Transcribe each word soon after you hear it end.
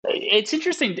It's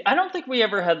interesting. I don't think we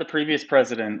ever had the previous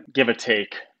president give a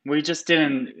take. We just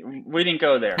didn't. We didn't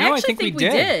go there. I No, I actually think we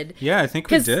think we did. Yeah, I think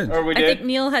we did. Or we I did. think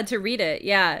Neil had to read it.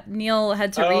 Yeah, Neil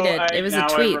had to read it. It was a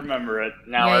tweet. I remember it.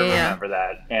 I remember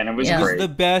that, and it was Yeah. great.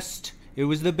 It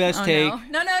was the best take.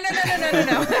 No.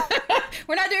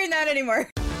 We're not doing that anymore.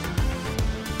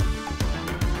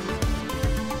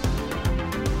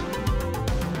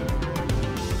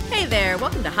 Hey there,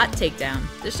 welcome to Hot Takedown,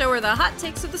 the show where the hot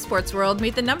takes of the sports world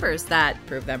meet the numbers that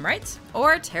prove them right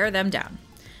or tear them down.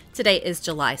 Today is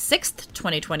July 6th,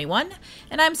 2021,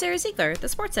 and I'm Sarah Ziegler, the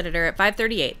sports editor at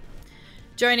 538.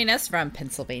 Joining us from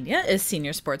Pennsylvania is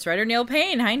senior sports writer Neil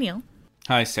Payne. Hi, Neil.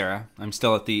 Hi, Sarah. I'm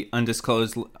still at the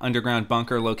undisclosed underground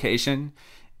bunker location.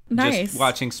 Nice. Just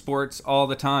watching sports all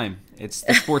the time. It's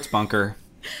the sports bunker.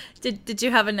 Did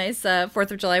you have a nice 4th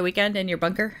of July weekend in your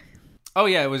bunker? Oh,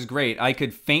 yeah, it was great. I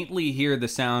could faintly hear the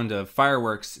sound of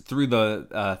fireworks through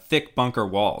the thick bunker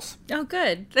walls. Oh,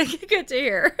 good. Good to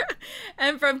hear.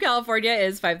 And from California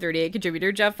is 538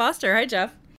 contributor Jeff Foster. Hi,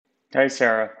 Jeff. Hey,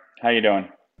 Sarah. How you doing?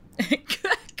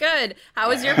 Good. How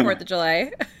was your 4th of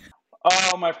July?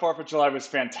 Oh, my 4th of July was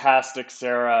fantastic,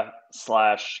 Sarah.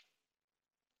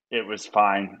 It was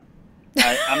fine.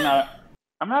 I'm not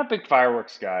a big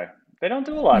fireworks guy. They don't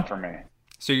do a lot for me.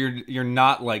 So you're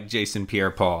not like Jason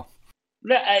Pierre-Paul.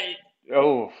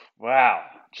 Oh, wow.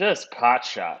 Just pot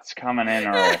shots coming in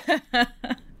early.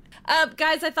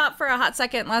 Guys, I thought for a hot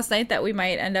second last night that we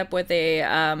might end up with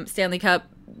a Stanley Cup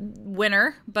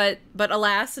winner, but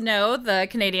alas, no. The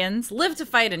Canadians live to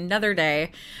fight another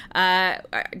day.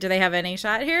 Do they have any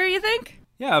shot here, you think?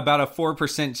 Yeah, about a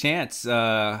 4% chance,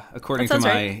 according to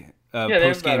my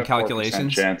post-game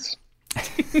calculations. Chance.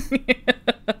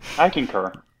 I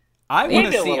concur. I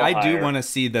do want to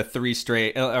see the 3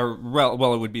 straight, it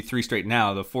would be 3 straight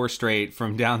now, the 4 straight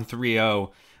from down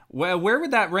 3-0. Where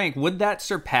would that rank? Would that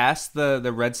surpass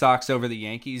the Red Sox over the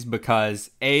Yankees?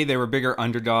 Because A, they were bigger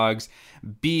underdogs.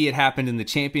 B, it happened in the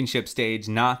championship stage,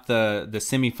 not the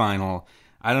semifinal.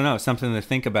 I don't know, something to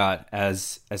think about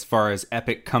as far as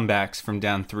epic comebacks from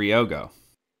down 3-0 go.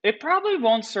 It probably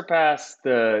won't surpass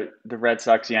the Red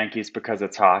Sox Yankees because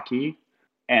it's hockey,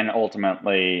 and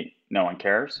ultimately no one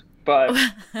cares. But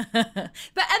the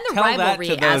rivalry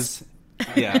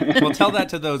well, tell that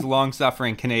to those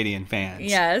long-suffering Canadian fans.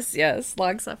 Yes,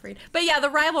 long-suffering. But yeah, the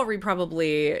rivalry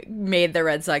probably made the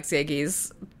Red Sox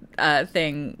Yankees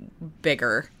thing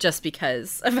bigger just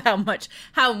because of how much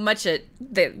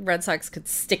the Red Sox could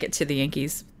stick it to the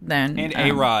Yankees then. And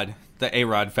A-Rod, the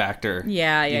A-Rod factor.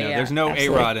 Yeah. There's no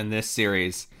absolutely. A-Rod in this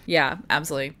series. Yeah,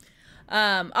 absolutely.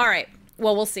 All right.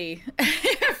 Well, we'll see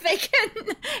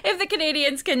if the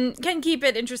Canadians can keep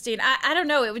it interesting. I don't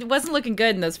know. It wasn't looking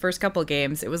good in those first couple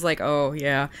games. It was like, oh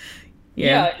yeah.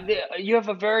 You have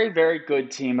a very, very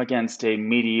good team against a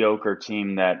mediocre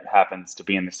team that happens to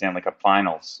be in the Stanley Cup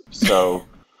Finals. So,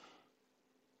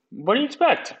 what do you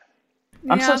expect?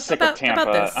 I'm so sick of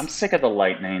Tampa. I'm sick of the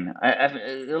Lightning.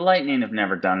 The Lightning have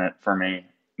never done it for me.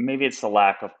 Maybe it's the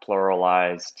lack of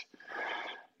pluralized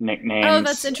nicknames. Oh,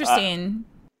 that's interesting.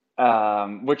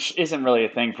 Which isn't really a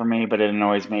thing for me, but it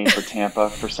annoys me for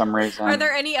Tampa for some reason. Are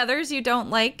there any others you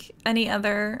don't like? Any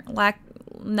other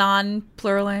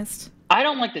non-pluralized? I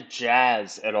don't like the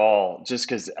Jazz at all, just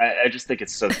because I just think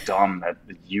it's so dumb that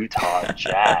the Utah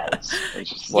Jazz.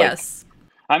 It's just like, yes.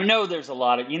 I know there's a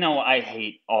lot of, I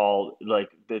hate all like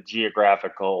the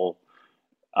geographical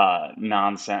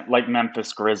nonsense, like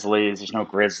Memphis Grizzlies. There's no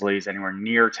Grizzlies anywhere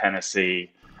near Tennessee.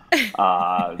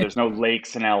 There's no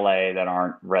lakes in LA that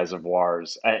aren't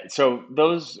reservoirs. So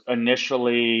those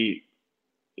initially,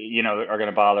 are going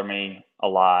to bother me a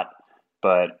lot,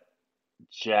 but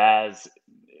Jazz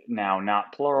now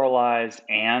not pluralized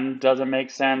and doesn't make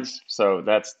sense. So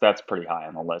that's pretty high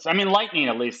on the list. I mean, Lightning,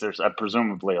 at least there's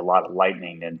presumably a lot of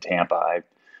lightning in Tampa.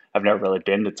 I've never really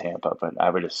been to Tampa, but I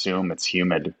would assume it's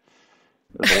humid.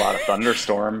 There's a lot of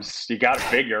thunderstorms. You got to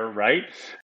figure, right?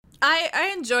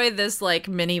 I enjoy this like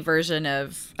mini version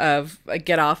of a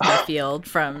get off the field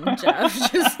from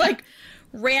Jeff, just like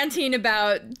ranting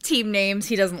about team names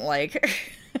he doesn't like.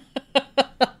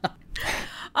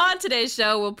 On today's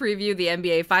show, we'll preview the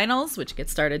NBA Finals, which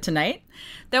gets started tonight.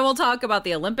 Then we'll talk about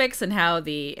the Olympics and how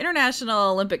the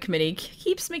International Olympic Committee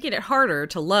keeps making it harder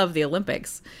to love the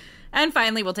Olympics. And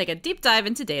finally, we'll take a deep dive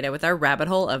into data with our rabbit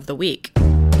hole of the week.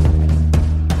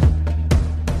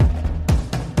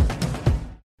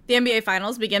 The NBA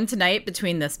Finals begin tonight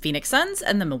between the Phoenix Suns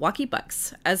and the Milwaukee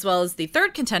Bucks, as well as the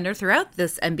third contender throughout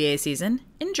this NBA season,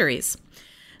 injuries.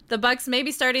 The Bucks may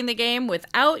be starting the game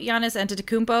without Giannis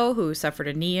Antetokounmpo, who suffered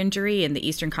a knee injury in the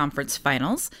Eastern Conference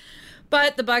Finals.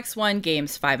 But the Bucks won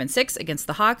games 5 and 6 against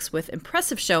the Hawks with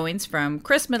impressive showings from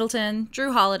Chris Middleton,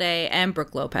 Drew Holiday, and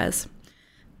Brook Lopez.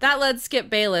 That led Skip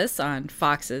Bayless on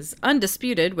Fox's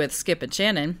Undisputed with Skip and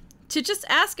Shannon to just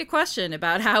ask a question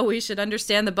about how we should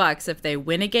understand the Bucks if they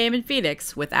win a game in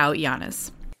Phoenix without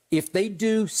Giannis. If they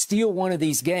do steal one of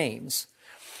these games,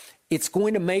 it's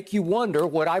going to make you wonder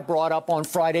what I brought up on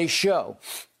Friday's show.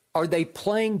 Are they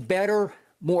playing better,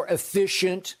 more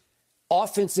efficient,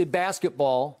 offensive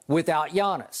basketball without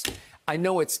Giannis? I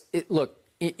know look,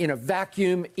 in a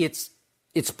vacuum, it's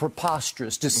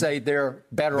preposterous to say they're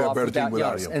better off without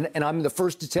Giannis. And I'm the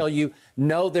first to tell you,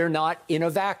 no, they're not in a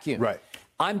vacuum. Right.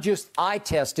 I'm just eye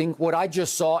testing what I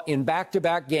just saw in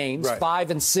back-to-back games,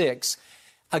 5 and 6,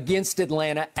 against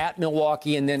Atlanta, at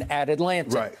Milwaukee, and then at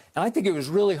Atlanta. Right. And I think it was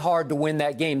really hard to win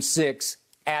that game 6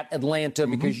 at Atlanta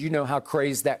because you know how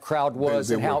crazy that crowd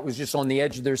was and how it was just on the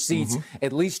edge of their seats,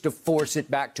 at least to force it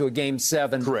back to a game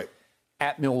 7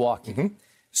 at Milwaukee.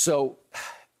 So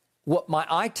what my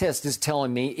eye test is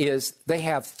telling me is they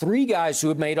have 3 guys who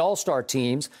have made all-star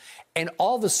teams, and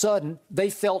all of a sudden they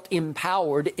felt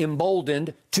empowered,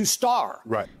 emboldened to star.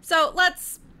 Right. So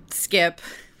let's skip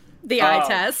the eye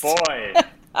test. Boy.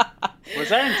 Was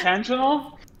that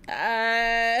intentional?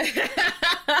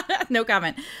 No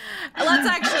comment. Let's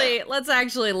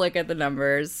actually look at the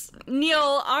numbers.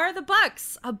 Neil, are the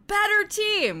Bucks a better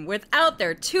team without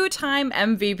their 2-time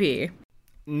MVP?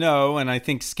 No, and I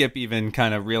think Skip even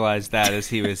kind of realized that as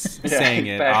he was saying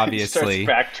it, obviously. He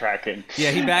starts backtracking.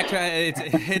 Yeah, he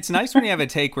backtracks. It's nice when you have a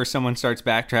take where someone starts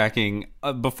backtracking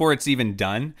before it's even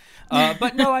done.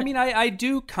 But no, I mean, I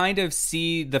do kind of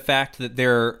see the fact that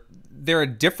they're a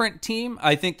different team.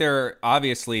 I think they're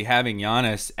obviously having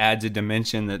Giannis adds a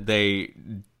dimension that they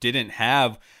didn't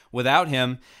have without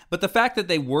him. But the fact that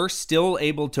they were still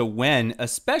able to win,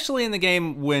 especially in the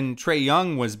game when Trae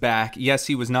Young was back, yes,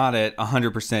 he was not at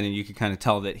 100%, and you could kind of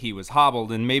tell that he was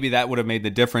hobbled, and maybe that would have made the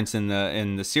difference in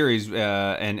the series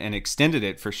and extended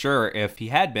it for sure if he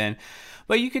had been.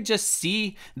 But you could just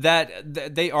see that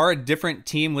they are a different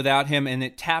team without him, and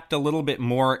it tapped a little bit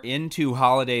more into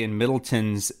Holiday and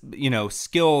Middleton's,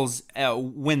 skills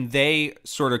when they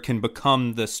sort of can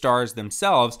become the stars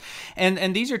themselves.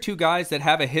 And these are 2 guys that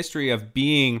have a history of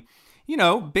being,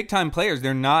 big time players.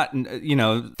 They're not,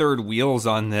 third wheels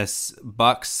on this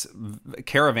Bucks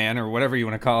caravan or whatever you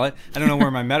want to call it. I don't know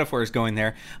where my metaphor is going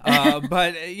there.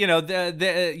 But,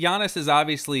 the Giannis is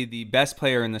obviously the best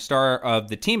player and the star of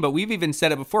the team. But we've even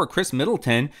said it before. Chris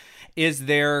Middleton is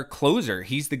their closer.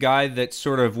 He's the guy that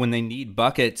sort of, when they need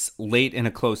buckets late in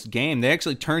a close game, they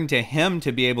actually turn to him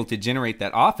to be able to generate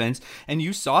that offense. And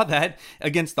you saw that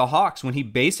against the Hawks when he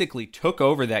basically took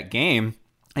over that game.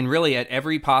 And really, at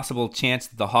every possible chance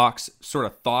that the Hawks sort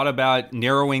of thought about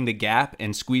narrowing the gap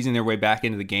and squeezing their way back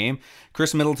into the game,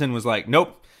 Chris Middleton was like,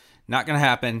 nope, not going to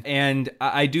happen. And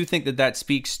I do think that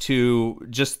speaks to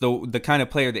just the kind of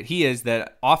player that he is,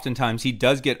 that oftentimes he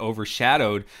does get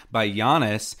overshadowed by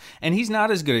Giannis. And he's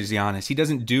not as good as Giannis. He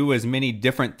doesn't do as many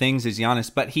different things as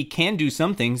Giannis, but he can do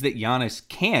some things that Giannis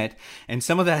can't. And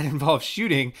some of that involves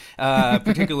shooting,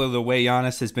 particularly the way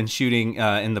Giannis has been shooting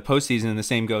in the postseason. And the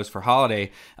same goes for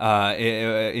Holiday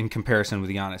in comparison with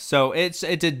Giannis. So it's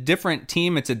a different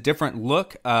team. It's a different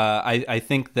look. I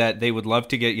think that they would love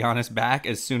to get Giannis back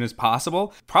as soon as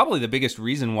possible. Probably the biggest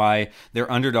reason why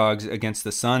they're underdogs against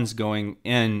the Suns going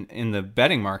in the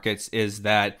betting markets is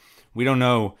that we don't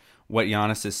know what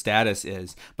Giannis's status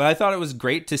is. But I thought it was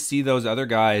great to see those other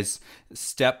guys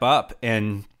step up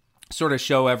and sort of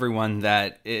show everyone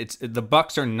that the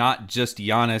Bucks are not just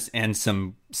Giannis and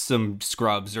some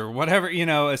scrubs or whatever.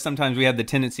 Sometimes we have the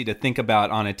tendency to think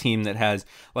about on a team that has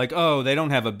like, oh, they don't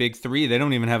have a big 3, they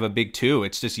don't even have a big 2,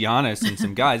 it's just Giannis and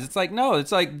some guys. It's like, no,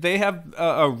 it's like they have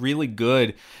a really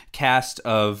good cast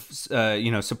of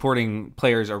supporting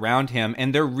players around him,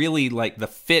 and they're really like, the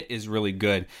fit is really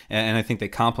good, and I think they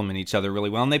complement each other really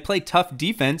well, and they play tough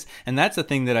defense. And that's the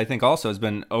thing that I think also has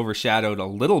been overshadowed a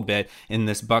little bit in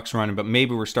this Bucks run, but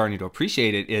maybe we're starting to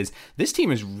appreciate it, is this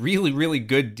team is really, really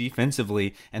good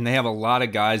defensively, and they have a lot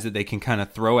of guys that they can kind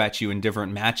of throw at you in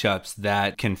different matchups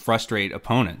that can frustrate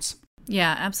opponents.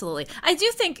 Yeah, absolutely. I do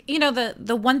think,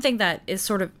 the one thing that is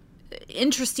sort of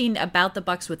interesting about the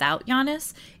Bucks without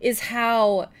Giannis is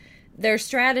how their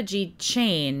strategy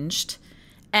changed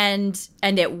and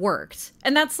it worked.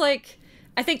 And that's like,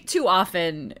 I think too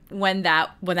often when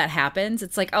that happens,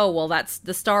 it's like, oh, well, that's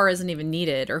the star isn't even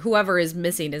needed, or whoever is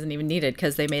missing isn't even needed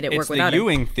because they made it work without him. It's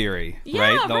the Ewing theory, yeah,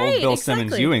 right? The old Bill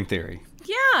Simmons Ewing theory.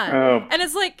 Yeah. Oh. And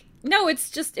it's like, no,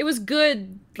 it was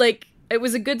good. Like, it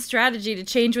was a good strategy to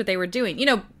change what they were doing.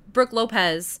 Brook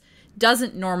Lopez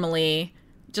doesn't normally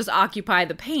just occupy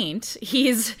the paint.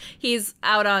 He's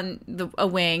out on a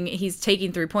wing. He's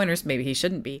taking 3-pointers. Maybe he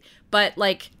shouldn't be. But,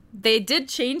 like, they did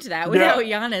change that without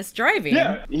Giannis driving.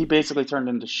 Yeah, he basically turned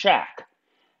into Shaq.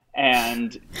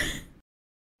 And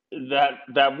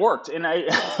that worked. And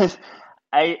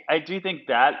I do think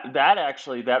that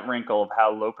actually, that wrinkle of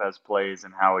how Lopez plays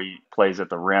and how he plays at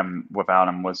the rim without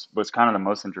him was kind of the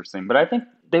most interesting. But I think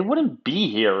they wouldn't be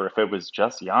here if it was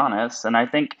just Giannis. And I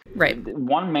think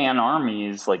one-man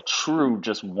armies, like true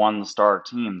just one-star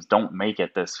teams, don't make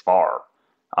it this far.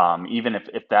 Even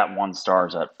if that one star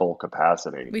is at full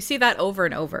capacity. We see that over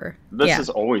and over. This has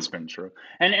always been true.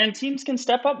 And teams can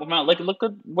step up. Like, look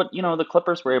at what, the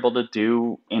Clippers were able to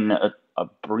do in a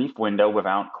brief window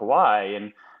without Kawhi.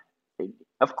 And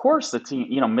of course, the team,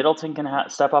 Middleton can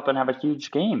step up and have a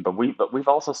huge game. But we've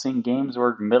also seen games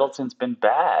where Middleton's been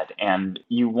bad. And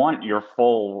you want your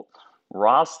full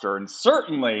roster. And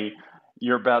certainly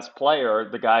your best player,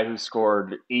 the guy who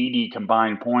scored 80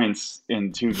 combined points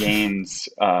in 2 games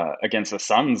against the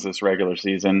Suns this regular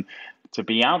season, to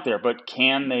be out there. But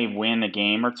can they win a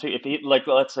game or two? If he, like,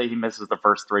 let's say he misses the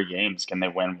first 3 games, can they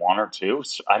win 1 or 2?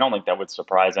 I don't think that would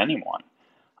surprise anyone.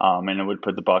 And it would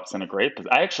put the Bucks in a great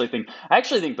position. I actually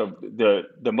think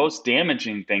the most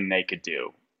damaging thing they could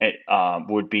do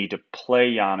would be to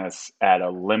play Giannis at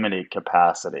a limited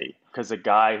capacity, because a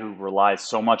guy who relies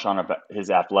so much on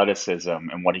his athleticism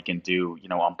and what he can do,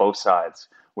 on both sides,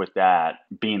 with that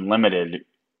being limited,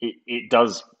 it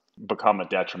does become a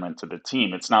detriment to the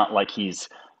team. It's not like he's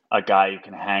a guy who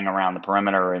can hang around the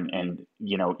perimeter and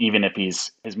even if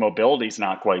his mobility's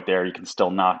not quite there, he can still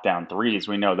knock down threes.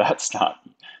 We know that's not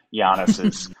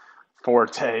Giannis's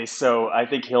forte. So I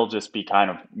think he'll just be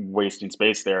kind of wasting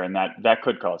space there, and that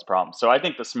could cause problems. So I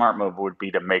think the smart move would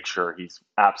be to make sure he's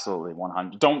absolutely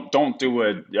 100. Don't do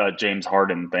a James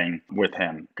Harden thing with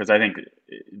him, because I think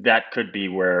that could be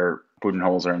where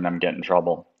Budenholzer and them get in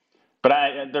trouble. But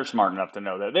they're smart enough to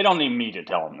know that. They don't need me to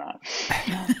tell them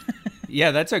that.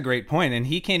 Yeah, that's a great point. And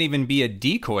he can't even be a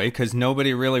decoy because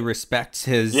nobody really respects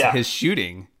his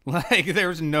shooting. Like,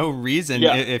 there's no reason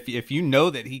if you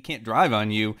know that he can't drive on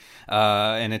you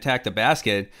and attack the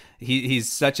basket.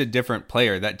 He's such a different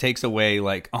player that takes away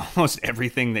like almost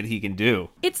everything that he can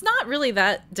do. It's not really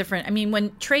that different. I mean,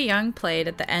 when Trae Young played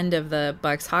at the end of the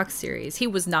Bucks-Hawks series, he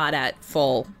was not at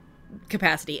full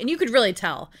capacity, and you could really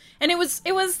tell. And it was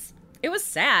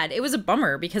sad. It was a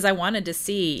bummer because I wanted to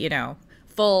see,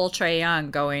 full Trae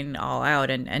Young going all out,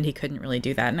 and he couldn't really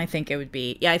do that. And I think it would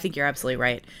be, I think you're absolutely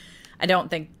right. I don't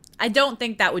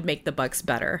think that would make the Bucks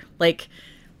better. Like,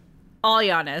 all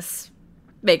Giannis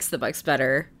makes the Bucks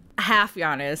better. Half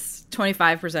Giannis,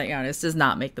 25% Giannis does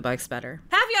not make the Bucks better.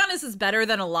 Half Giannis is better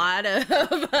than a lot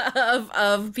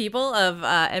of people, of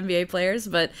NBA players,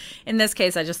 but in this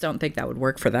case, I just don't think that would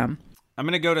work for them. I'm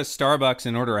going to go to Starbucks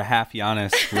and order a half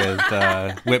Giannis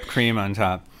with whipped cream on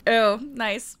top. Oh,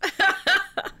 nice.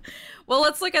 Well,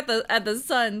 let's look at the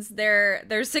Suns. They're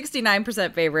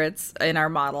 69% favorites in our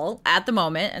model at the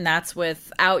moment, and that's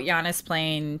without Giannis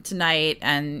playing tonight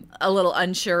and a little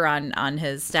unsure on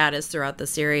his status throughout the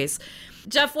series.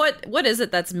 Jeff, what is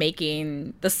it that's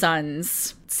making the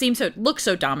Suns look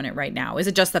so dominant right now? Is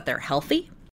it just that they're healthy?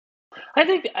 I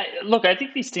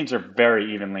think these teams are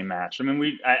very evenly matched. I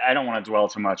mean, I don't want to dwell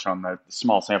too much on the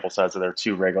small sample size of their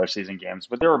 2 regular season games,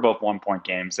 but they were both 1-point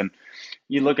games. And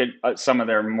you look at some of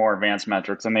their more advanced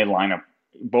metrics, and they line up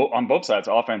on both sides,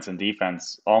 offense and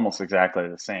defense, almost exactly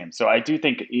the same. So I do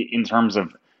think in terms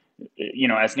of,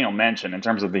 as Neil mentioned, in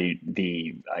terms of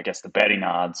the I guess the betting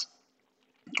odds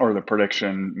or the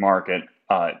prediction market,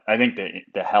 I think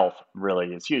the health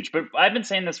really is huge. But I've been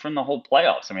saying this from the whole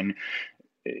playoffs. I mean,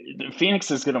 Phoenix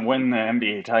is going to win the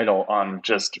NBA title on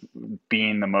just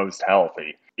being the most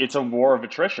healthy. It's a war of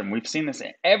attrition. We've seen this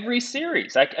in every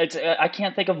series. I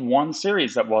can't think of one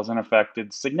series that wasn't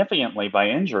affected significantly by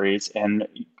injuries. And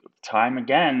time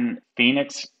again,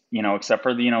 Phoenix, except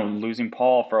for losing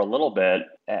Paul for a little bit,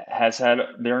 has had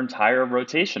their entire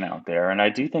rotation out there. And I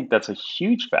do think that's a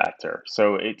huge factor.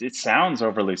 So it sounds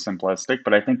overly simplistic,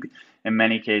 but I think in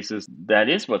many cases that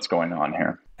is what's going on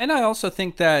here. And I also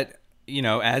think that,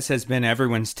 as has been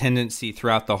everyone's tendency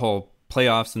throughout the whole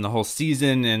playoffs and the whole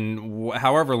season and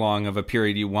however long of a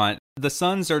period you want, the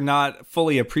Suns are not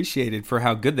fully appreciated for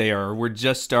how good they are. We're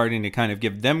just starting to kind of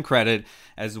give them credit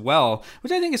as well,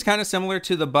 which I think is kind of similar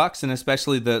to the Bucks and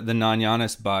especially the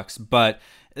non-Giannis Bucks. But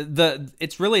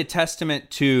it's really a testament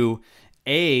to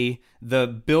the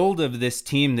build of this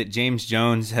team that James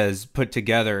Jones has put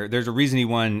together. There's a reason he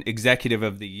won Executive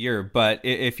of the Year, but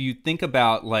if you think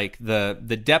about like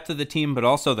the depth of the team, but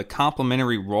also the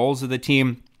complementary roles of the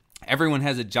team, everyone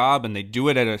has a job and they do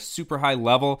it at a super high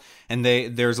level, and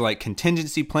there's like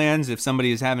contingency plans if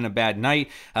somebody is having a bad night,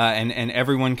 and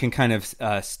everyone can kind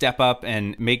of step up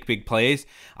and make big plays.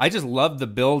 I just love the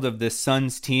build of this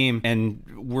Suns team, and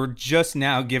we're just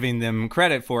now giving them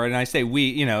credit for it. And I say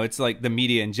we, it's like the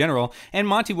media in general, and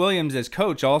Monty Williams as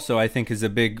coach also, I think, is a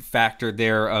big factor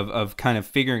there of kind of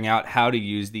figuring out how to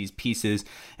use these pieces.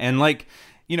 And like,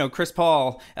 Chris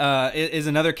Paul is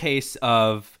another case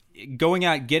of going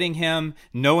out, getting him,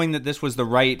 knowing that this was the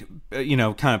right,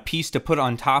 kind of piece to put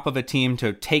on top of a team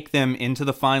to take them into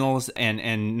the finals.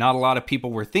 And not a lot of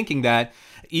people were thinking that,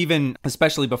 even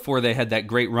especially before they had that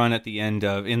great run at the end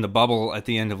of, in the bubble at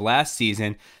the end of last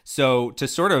season. So to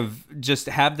sort of just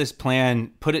have this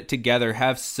plan, put it together,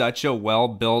 have such a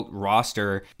well-built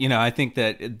roster, I think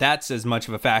that that's as much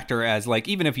of a factor as, like,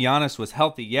 even if Giannis was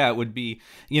healthy, yeah, it would be,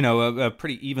 a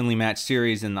pretty evenly matched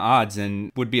series in the odds,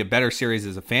 and would be a better series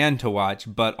as a fan to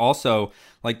watch. But also,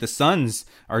 like, the Suns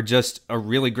are just a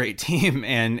really great team,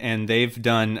 and they've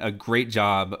done a great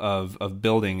job of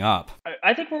building up.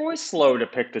 I think we're always slow to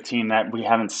pick the team that we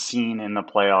haven't seen in the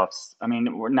playoffs. I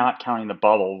mean, we're not counting the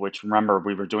bubble, which, remember,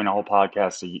 we were doing a whole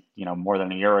podcast, more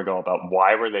than a year ago about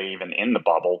why were they even in the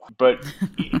bubble. But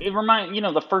it reminds,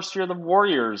 the first year the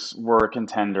Warriors were a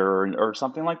contender or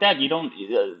something like that. You don't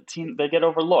team, they get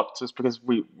overlooked just because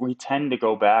we tend to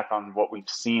go back on what we've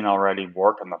seen already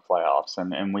work in the playoffs,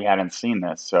 and we hadn't seen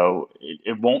this. So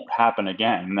it won't happen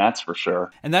again, that's for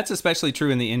sure. And that's especially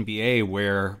true in the NBA,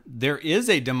 where there is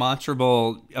a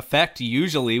demonstrable effect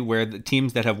usually where the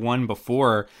teams that have won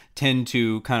before tend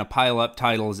to kind of pile up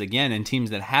titles again, and teams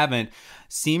that haven't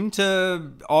seem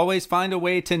to always find a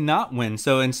way to not win.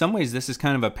 So in some ways, this is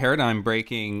kind of a paradigm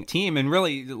breaking team, and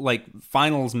really like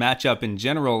finals matchup in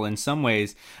general in some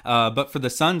ways. But for the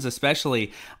Suns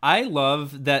especially, I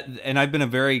love that, and I've been a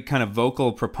very kind of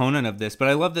vocal proponent of this, but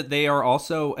I love that they are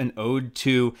also an ode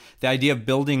to the idea of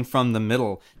building from the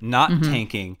middle, not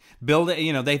tanking.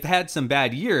 They've had some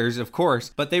bad years, of course,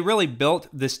 but they really built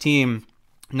this team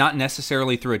not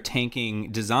necessarily through a tanking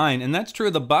design. And that's true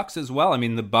of the Bucks as well. I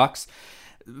mean, the Bucks'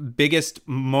 biggest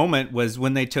moment was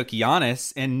when they took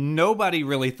Giannis, and nobody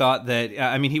really thought that,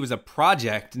 he was a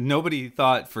project. Nobody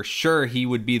thought for sure he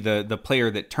would be the player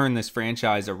that turned this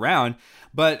franchise around.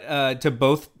 But to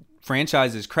both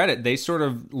franchises' credit, they sort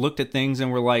of looked at things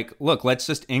and were like, look, let's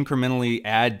just incrementally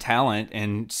add talent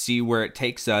and see where it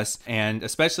takes us. And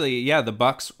especially, the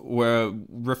Bucks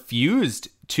refused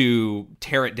to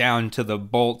tear it down to the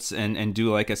bolts and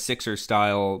do like a Sixers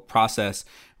style process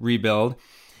rebuild.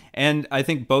 And I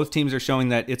think both teams are showing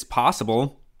that it's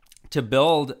possible to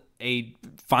build a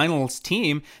finals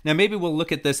team. Now, maybe we'll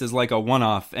look at this as like a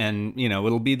one-off, and,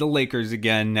 it'll be the Lakers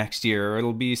again next year, or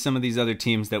it'll be some of these other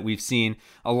teams that we've seen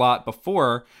a lot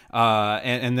before.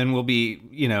 And then we'll be,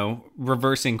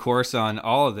 reversing course on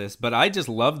all of this. But I just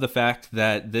love the fact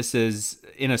that this is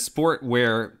in a sport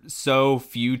where so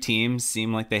few teams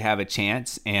seem like they have a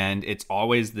chance, and it's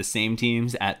always the same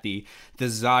teams at the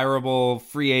desirable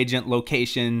free agent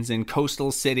locations in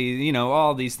coastal cities,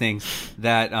 all these things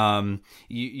that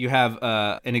you have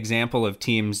an example of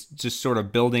teams just sort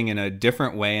of building in a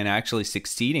different way and actually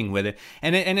succeeding with it.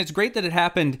 And it's great that it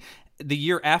happened the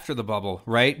year after the bubble,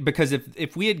 right? Because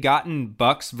if we had gotten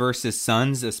Bucks versus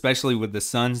Suns, especially with the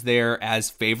Suns there as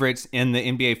favorites in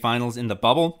the NBA Finals in the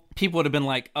bubble, people would have been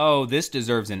like, oh, this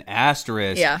deserves an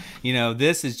asterisk. Yeah.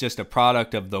 This is just a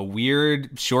product of the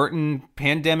weird shortened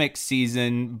pandemic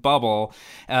season bubble.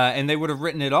 And they would have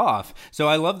written it off. So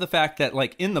I love the fact that,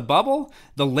 like, in the bubble,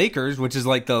 the Lakers, which is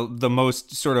like the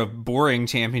most sort of boring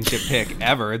championship pick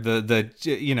ever,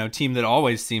 the team that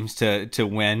always seems to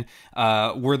win,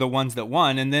 were the ones that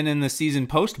won. And then in the season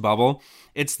post bubble,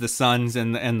 it's the Suns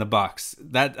and the Bucks.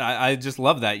 That I just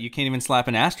love that. You can't even slap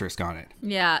an asterisk on it.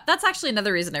 Yeah, that's actually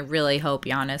another reason I really hope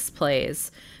Giannis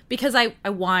plays, because I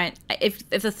want, if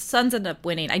the Suns end up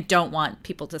winning, I don't want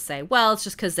people to say, well, it's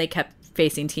just because they kept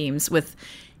facing teams with,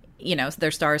 their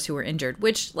stars who were injured,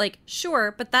 which, like,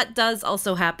 sure, but that does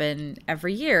also happen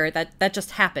every year. That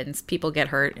just happens. People get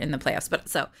hurt in the playoffs. But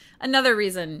so another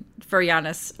reason for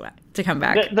Giannis to come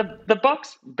back. The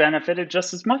Bucks benefited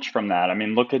just as much from that. I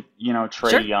mean, look at,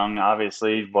 Trae Young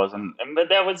obviously wasn't, but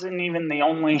that wasn't even the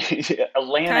only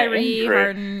Atlanta Kyrie, injury.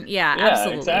 Harden, yeah,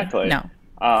 absolutely. Exactly. No,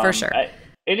 for sure.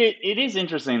 It is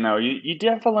interesting though. You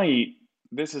definitely,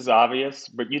 this is obvious,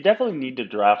 but you definitely need to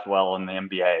draft well in the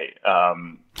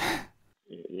NBA.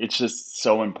 It's just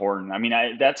so important. I mean,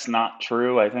 that's not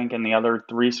true, I think, in the other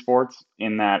three sports,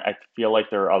 in that I feel like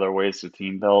there are other ways to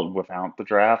team build without the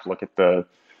draft. Look at the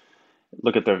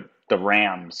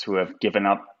Rams, who have given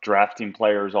up drafting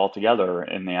players altogether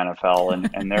in the NFL,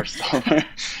 and they're still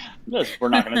Yes, we're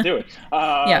not going to do it.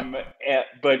 Yeah.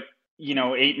 But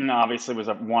Ayton obviously was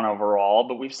a one overall,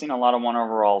 but we've seen a lot of one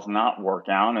overalls not work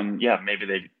out. And yeah, maybe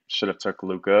they should have took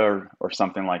Luka or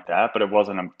something like that, but it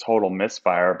wasn't a total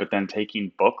misfire. But then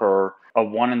taking Booker, a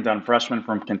one and done freshman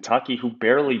from Kentucky who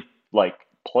barely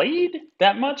played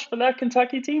that much for that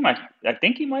Kentucky team. I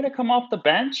think he might have come off the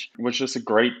bench. It was just a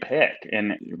great pick.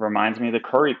 And it reminds me of the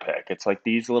Curry pick. It's like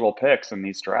these little picks in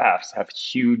these drafts have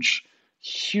huge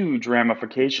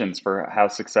ramifications for how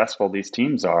successful these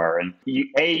teams are. And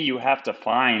you have to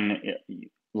find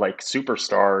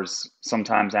superstars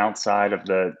sometimes outside of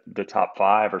the top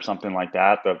five or something like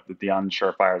that, the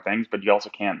unsurefire things, but you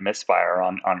also can't misfire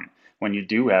on when you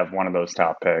do have one of those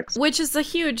top picks. Which is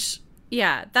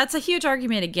that's a huge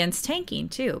argument against tanking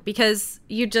too, because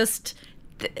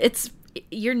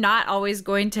you're not always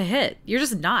going to hit. You're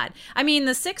just not. I mean,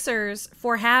 the Sixers,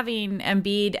 for having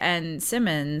Embiid and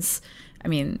Simmons, I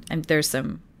mean, and there's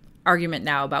some argument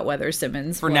now about whether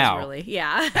Simmons was really,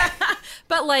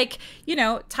 but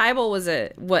Tybal was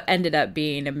what ended up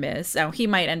being a miss. Now he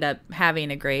might end up having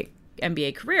a great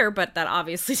NBA career, but that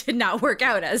obviously did not work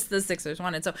out as the Sixers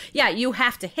wanted. So yeah, you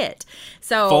have to hit.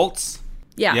 So Fultz.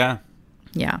 Yeah.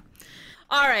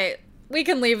 All right. We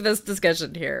can leave this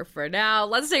discussion here for now.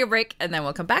 Let's take a break, and then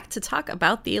we'll come back to talk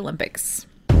about the Olympics.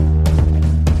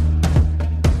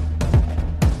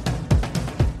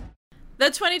 The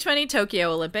 2020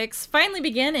 Tokyo Olympics finally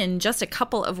begin in just a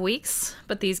couple of weeks,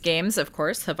 but these games, of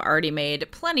course, have already made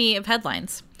plenty of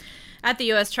headlines. At the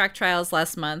U.S. track trials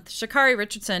last month, Sha'Carri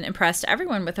Richardson impressed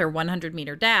everyone with her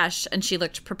 100-meter dash, and she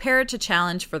looked prepared to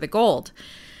challenge for the gold.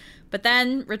 But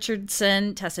then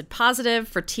Richardson tested positive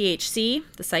for THC,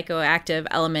 the psychoactive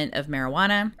element of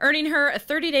marijuana, earning her a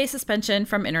 30-day suspension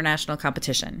from international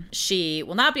competition. She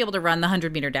will not be able to run the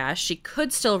 100-meter dash. She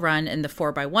could still run in the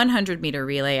 4x100-meter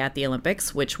relay at the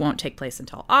Olympics, which won't take place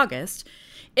until August,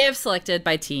 if selected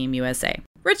by Team USA.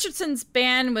 Richardson's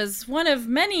ban was one of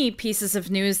many pieces of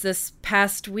news this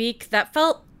past week that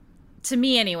felt, to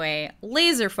me anyway,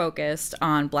 laser-focused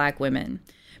on Black women.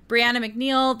 Brianna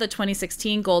McNeil, the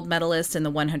 2016 gold medalist in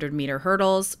the 100-meter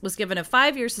hurdles, was given a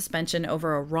 5-year suspension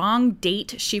over a wrong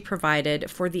date she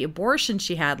provided for the abortion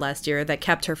she had last year that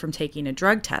kept her from taking a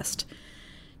drug test.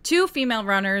 2 female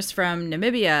runners from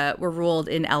Namibia were ruled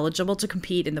ineligible to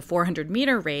compete in the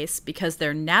 400-meter race because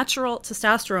their natural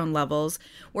testosterone levels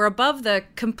were above the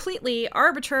completely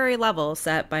arbitrary level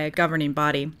set by a governing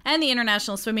body. And the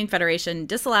International Swimming Federation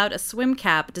disallowed a swim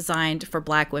cap designed for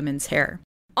Black women's hair.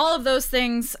 All of those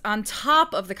things on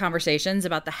top of the conversations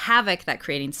about the havoc that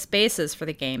creating spaces for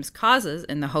the games causes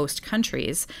in the host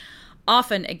countries,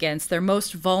 often against their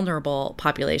most vulnerable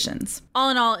populations. All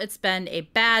in all, it's been a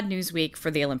bad news week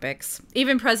for the Olympics.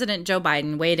 Even President Joe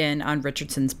Biden weighed in on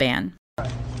Richardson's ban.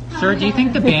 Sir, do you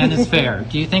think the ban is fair?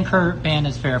 Do you think her ban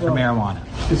is fair for marijuana?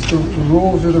 The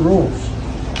rules are the rules.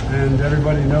 And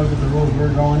everybody knows that the rules were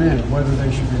going in. Whether they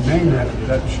should remain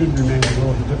that should remain the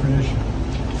rules, a different issue.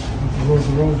 The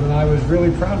rules, and I was really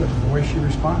proud of the way she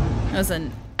responded. That was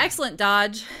an excellent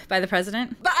dodge by the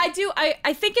president. But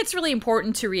I think it's really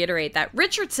important to reiterate that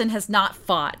Richardson has not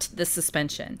fought this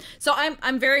suspension. So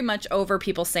I'm very much over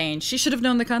people saying she should have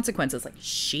known the consequences. Like,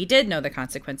 she did know the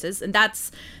consequences, and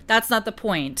that's not the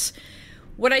point.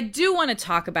 What I do want to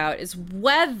talk about is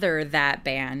whether that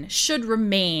ban should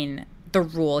remain the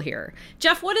rule here.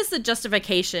 Jeff, what is the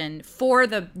justification for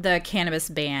the cannabis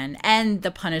ban and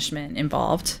the punishment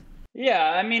involved? Yeah,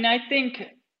 I mean, I think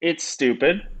it's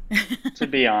stupid, to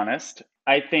be honest.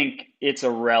 I think it's a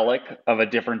relic of a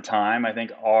different time. I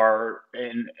think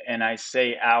and I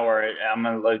say I'm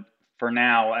going to, for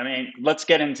now, I mean, let's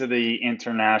get into the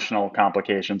international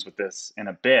complications with this in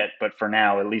a bit. But for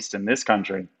now, at least in this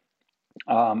country,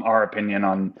 our opinion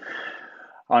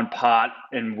on pot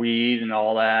and weed and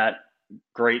all that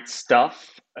great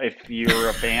stuff, if you're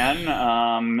a fan,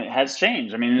 has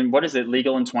changed. I mean, what is it,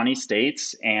 legal in 20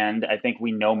 states? And I think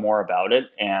we know more about it.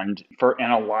 And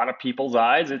in a lot of people's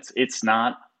eyes, it's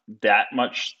not that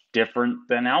much different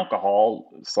than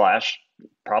alcohol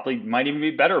 / probably might even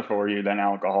be better for you than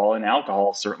alcohol. And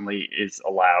alcohol certainly is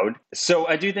allowed. So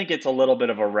I do think it's a little bit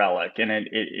of a relic, and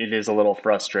it is a little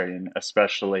frustrating,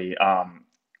 especially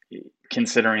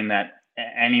considering that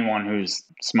anyone who's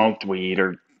smoked weed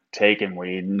or taken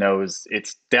weed knows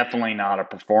it's definitely not a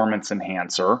performance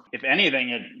enhancer. If anything,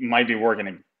 it might be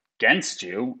working against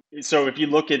you. So if you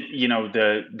look at,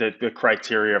 the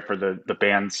criteria for the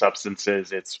banned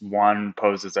substances, it's 1,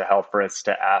 poses a health risk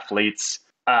to athletes.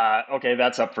 Okay,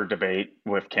 that's up for debate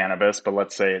with cannabis, but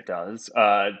let's say it does.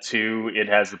 2, it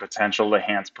has the potential to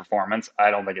enhance performance.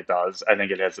 I don't think it does. I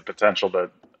think it has the potential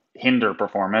to hinder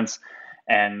performance.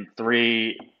 And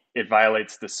 3, it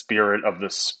violates the spirit of the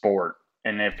sport.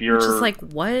 And if you're, which is like,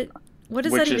 what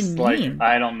does that even mean?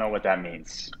 I don't know what that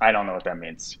means. I don't know what that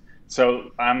means. So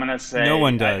I'm gonna say no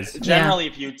one does. Generally,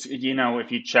 if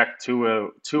you check two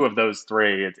of those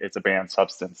three, it's a banned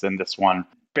substance, and this one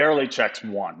barely checks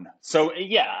one. So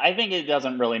yeah, I think it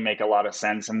doesn't really make a lot of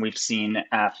sense. And we've seen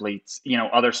athletes,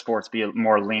 other sports be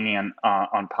more lenient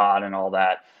on pot and all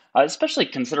that. Especially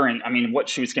considering, what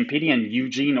she was competing in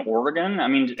Eugene, Oregon.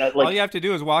 All you have to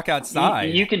do is walk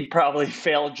outside. You can probably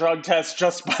fail a drug test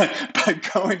just by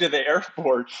going to the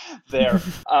airport there.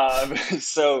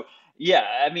 So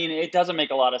yeah, it doesn't make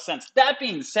a lot of sense. That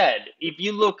being said, if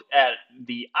you look at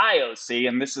the IOC,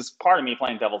 and this is part of me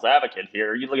playing devil's advocate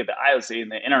here, you look at the IOC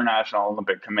and the International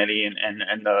Olympic Committee and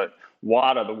the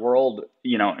WADA, the World,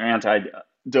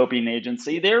 Anti-Doping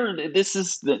Agency.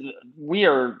 We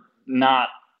are not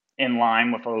in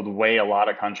line with the way a lot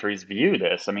of countries view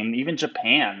this. Even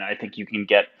Japan, I think you can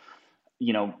get,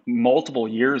 multiple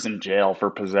years in jail for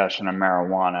possession of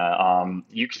marijuana.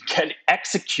 You can get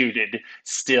executed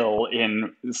still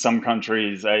in some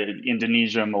countries,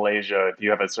 Indonesia, Malaysia, if you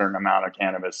have a certain amount of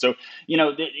cannabis. So,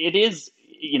 it is,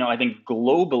 I think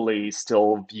globally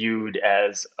still viewed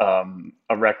as a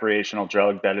recreational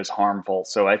drug that is harmful.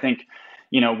 So I think,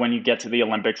 when you get to the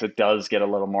Olympics, it does get a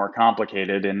little more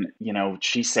complicated. And,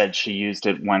 she said she used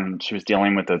it when she was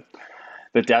dealing with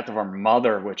the death of her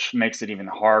mother, which makes it even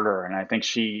harder. And I think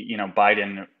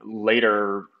Biden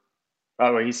later,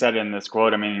 he said in this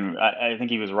quote, I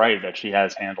think he was right that she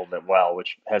has handled it well,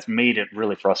 which has made it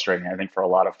really frustrating, I think, for a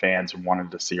lot of fans who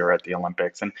wanted to see her at the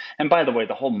Olympics. And by the way,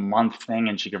 the whole month thing,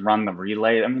 and she could run the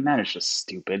relay, that is just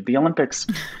stupid. The Olympics,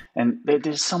 and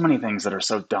there's so many things that are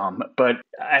so dumb, but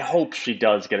I hope she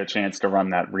does get a chance to run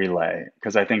that relay,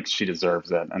 because I think she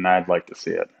deserves it, and I'd like to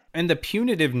see it. And the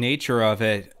punitive nature of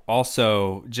it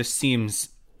also just seems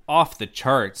off the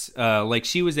charts. Like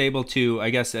she was able to, I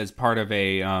guess, as part of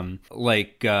a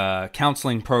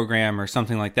counseling program or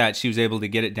something like that, she was able to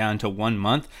get it down to 1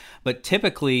 month. But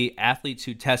typically, athletes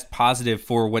who test positive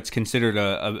for what's considered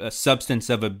a substance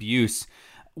of abuse,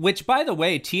 which, by the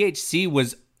way, THC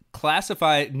was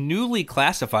newly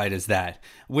classified as that,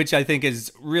 which I think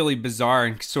is really bizarre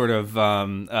and sort of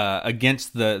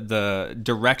against the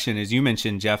direction, as you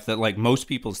mentioned, Jeff, that like most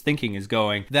people's thinking is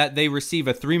going, that they receive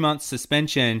a 3-month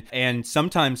suspension and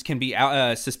sometimes can be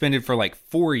suspended for like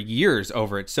 4 years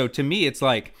over it. So to me, it's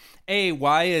like,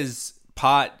 why is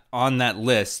pot on that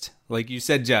list? Like you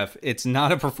said, Jeff, it's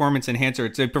not a performance enhancer.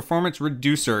 It's a performance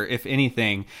reducer, if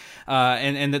anything,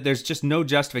 and that there's just no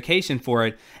justification for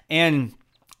it. And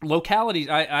localities,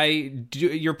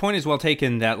 your point is well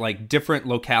taken that like different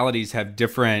localities have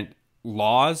different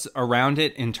laws around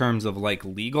it in terms of like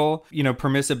legal,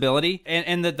 permissibility,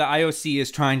 and that the IOC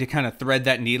is trying to kind of thread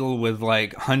that needle with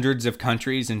like hundreds of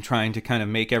countries and trying to kind of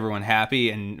make everyone happy,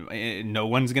 and no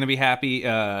one's going to be happy,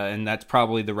 and that's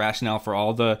probably the rationale for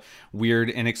all the weird,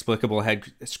 inexplicable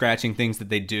head scratching things that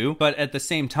they do. But at the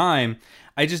same time,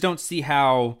 I just don't see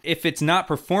how, if it's not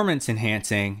performance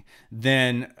enhancing,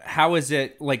 then how is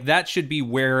it, like, that should be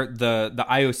where the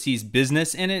IOC's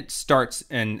business in it starts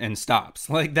and stops.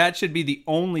 Like, that should be the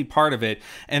only part of it.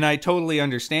 And I totally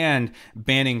understand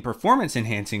banning performance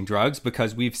enhancing drugs,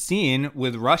 because we've seen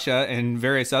with Russia and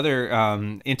various other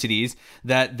entities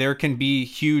that there can be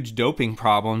huge doping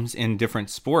problems in different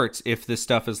sports if this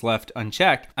stuff is left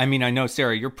unchecked. I know,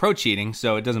 Sarah, you're pro cheating,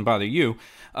 so it doesn't bother you.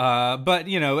 But,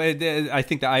 I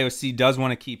think the IOC does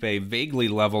want to keep a vaguely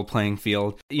level playing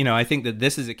field. I think that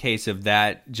this is a case of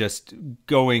that just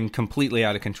going completely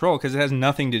out of control, because it has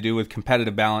nothing to do with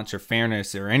competitive balance or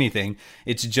fairness or anything.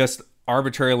 It's just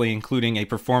arbitrarily including a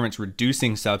performance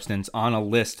reducing substance on a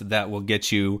list that will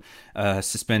get you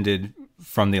suspended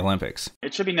from the Olympics.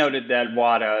 It should be noted that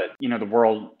WADA, the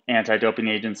World Anti-Doping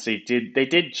Agency,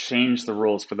 did change the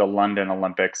rules for the London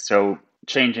Olympics. So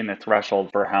changing the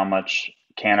threshold for how much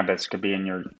cannabis could be in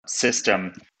your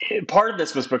system. Part of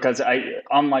this was because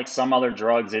unlike some other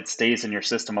drugs, it stays in your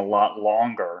system a lot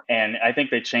longer. And I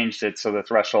think they changed it so the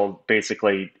threshold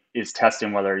basically is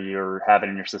testing whether you have it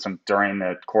in your system during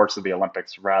the course of the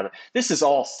Olympics. Rather, this is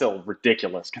all still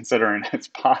ridiculous considering it's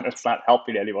pot. It's not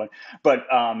helping anyone. But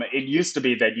it used to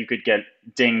be that you could get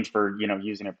dinged for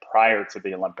using it prior to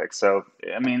the Olympics. So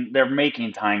they're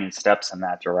making tiny steps in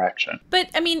that direction. But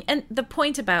and the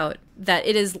point about that,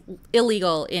 it is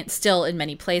illegal still in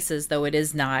many places, though it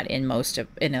is not in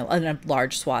in a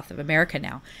large swath of America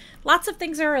now. Lots of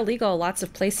things are illegal, lots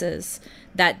of places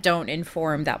that don't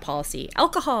inform that policy.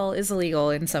 Alcohol is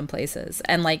illegal in some places,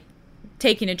 and like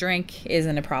taking a drink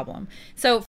isn't a problem.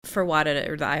 So for WADA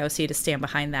or the IOC to stand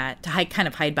behind that, to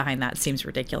hide behind that seems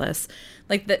ridiculous.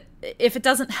 Like, if it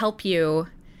doesn't help you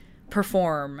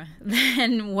perform,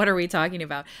 then what are we talking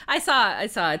about? I saw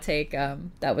a take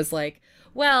that was like,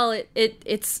 well,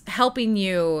 it's helping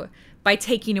you by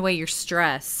taking away your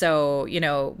stress. So,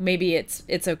 maybe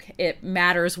it's okay. It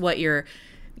matters what you're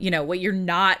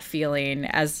not feeling,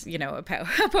 as,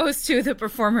 opposed to the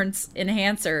performance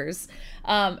enhancers.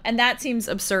 And that seems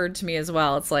absurd to me as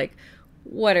well. It's like,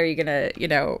 what are you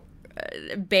gonna,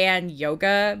 ban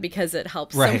yoga because it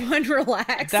helps someone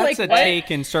relax? That's a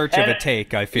take in search of a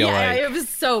take, I feel like. Yeah, it was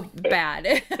so bad.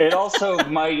 It also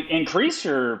might increase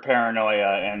your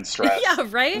paranoia and stress. Yeah,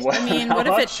 right? I mean, what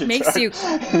if it makes you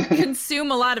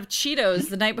consume a lot of Cheetos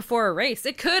the night before a race?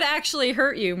 It could actually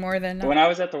hurt you more than... When I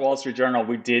was at the Wall Street Journal,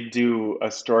 we did do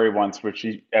a story once, which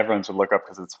everyone should look up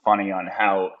because it's funny, on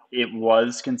how it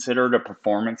was considered a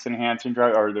performance-enhancing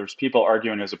drug, or there's people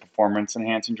arguing it was a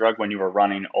performance-enhancing drug when you were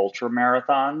running ultra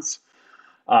marathons,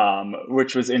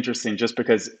 which was interesting just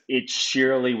because it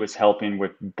sheerly was helping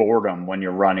with boredom when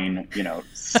you're running,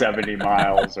 70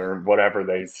 miles or whatever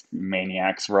these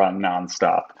maniacs run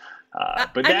nonstop.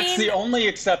 But that's the only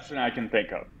exception I can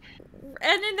think of.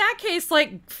 And in that case,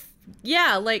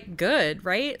 good,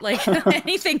 right? Like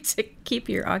anything to keep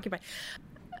you occupied.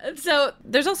 So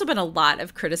there's also been a lot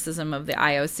of criticism of the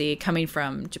IOC coming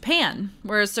from Japan,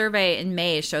 where a survey in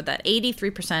May showed that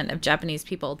 83% of Japanese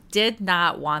people did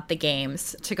not want the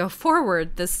games to go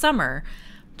forward this summer,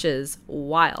 which is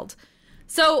wild.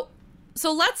 So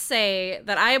let's say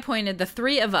that I appointed the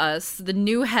three of us the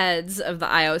new heads of the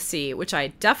IOC, which I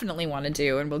definitely want to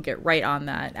do, and we'll get right on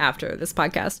that after this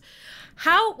podcast.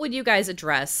 How would you guys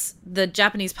address the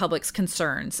Japanese public's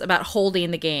concerns about holding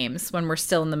the games when we're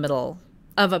still in the middle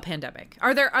of a pandemic?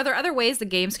 Are there other ways the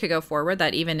games could go forward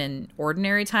that even in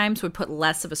ordinary times would put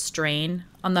less of a strain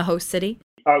on the host city?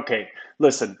 Okay,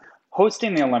 listen,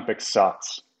 hosting the Olympics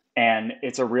sucks, and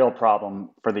it's a real problem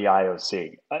for the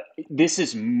IOC. This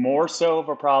is more so of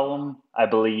a problem, I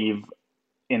believe,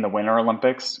 in the Winter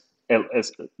Olympics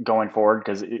is going forward,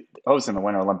 because hosting the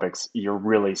Winter Olympics, you're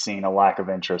really seeing a lack of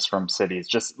interest from cities.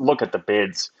 Just look at the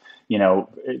bids.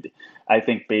 I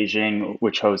think Beijing,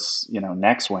 which hosts,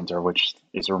 next winter, which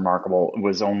is remarkable,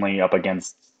 was only up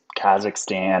against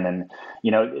Kazakhstan. And,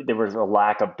 there was a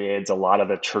lack of bids. A lot of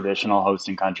the traditional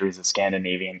hosting countries, the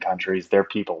Scandinavian countries, their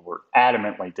people were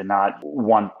adamantly did not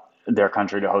want their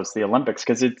country to host the Olympics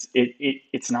because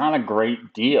it's not a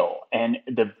great deal. And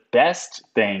the best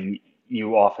thing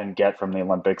you often get from the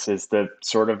Olympics is the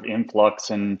sort of influx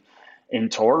in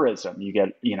tourism. You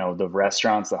get, the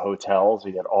restaurants, the hotels,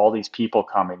 you get all these people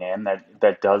coming in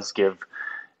that does give,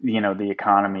 the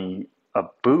economy a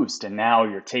boost. And now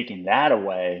you're taking that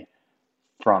away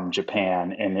from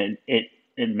Japan, and it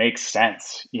makes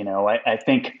sense. I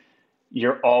think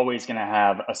you're always going to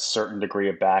have a certain degree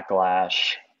of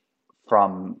backlash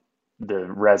from the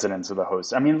residents of the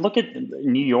host. I mean, look at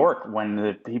New York, when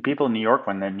the people in New York,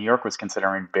 when New York was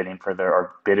considering bidded for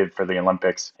the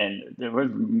Olympics, and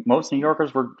most New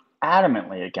Yorkers were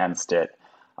adamantly against it.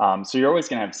 So you're always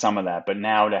going to have some of that, but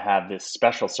now to have this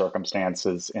special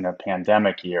circumstances in a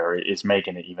pandemic year is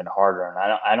making it even harder. And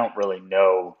I don't really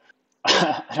know,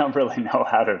 I don't really know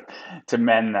how to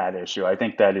mend that issue. I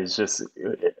think that is just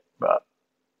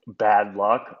bad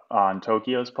luck on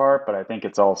Tokyo's part, but I think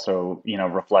it's also,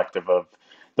 reflective of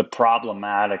the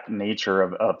problematic nature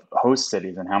of host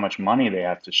cities and how much money they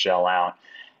have to shell out.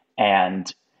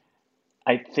 And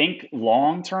I think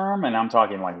long term, and I'm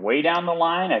talking like way down the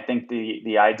line, I think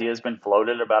the idea has been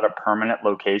floated about a permanent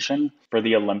location for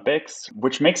the Olympics,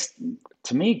 which makes,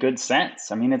 to me, good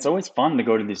sense. I mean, it's always fun to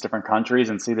go to these different countries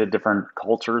and see the different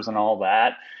cultures and all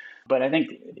that. But I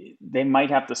think they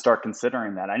might have to start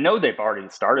considering that. I know they've already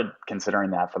started considering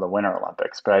that for the Winter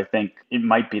Olympics, but I think it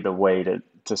might be the way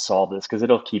to solve this, because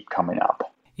it'll keep coming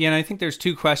up. Yeah, and I think there's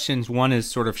two questions. One is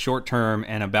sort of short term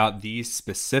and about these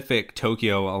specific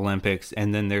Tokyo Olympics.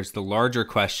 And then there's the larger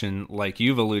question, like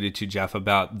you've alluded to, Jeff,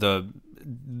 about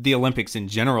the Olympics in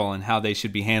general and how they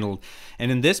should be handled.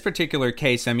 And in this particular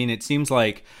case, I mean, it seems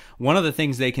like one of the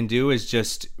things they can do is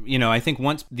just, I think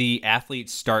once the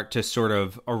athletes start to sort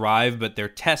of arrive, but they're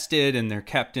tested and they're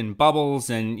kept in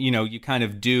bubbles, and, you kind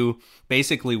of do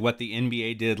basically what the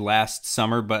NBA did last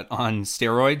summer, but on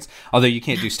steroids. Although you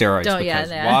can't do steroids because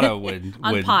WADA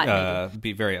would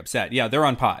be very upset. Yeah, they're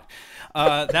on pot.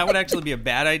 That would actually be a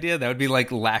bad idea. That would be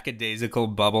like lackadaisical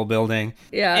bubble building.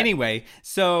 Yeah. Anyway,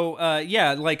 so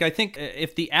I think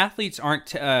if the athletes aren't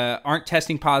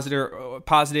testing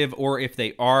positive, or if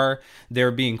they are,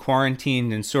 they're being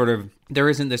quarantined and sort of there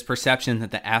isn't this perception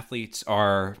that the athletes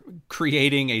are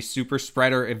creating a super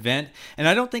spreader event. And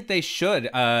I don't think they should,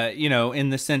 in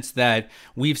the sense that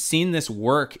we've seen this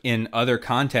work in other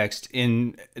contexts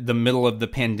in the middle of the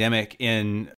pandemic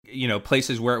in,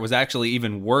 places where it was actually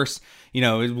even worse.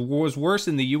 It was worse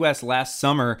in the U.S. last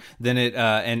summer than it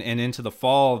and into the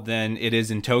fall than it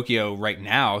is in Tokyo right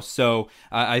now. So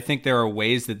I think there are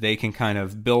ways that they can kind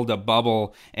of build a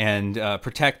bubble and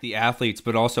protect the athletes,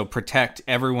 but also protect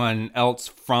everyone else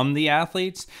from the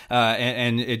athletes.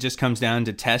 And it just comes down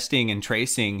to testing and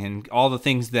tracing and all the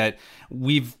things that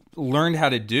we've learned how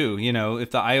to do.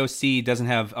 If the IOC doesn't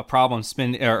have a problem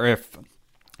spending, or if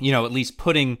at least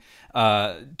putting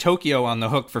Tokyo on the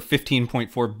hook for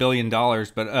 $15.4 billion.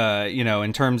 But,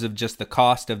 in terms of just the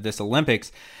cost of this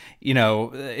Olympics,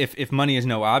 if money is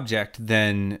no object,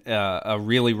 then a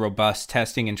really robust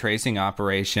testing and tracing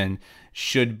operation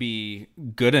should be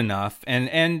good enough.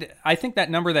 And I think that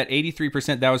number, that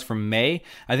 83%, that was from May.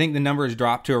 I think the number has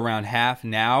dropped to around half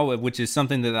now, which is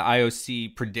something that the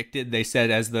IOC predicted. They said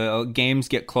as the games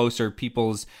get closer,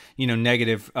 people's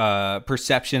negative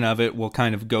perception of it will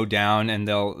kind of go down, and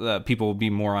people will be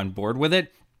more on board with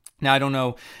it. Now, I don't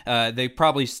know, they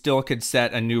probably still could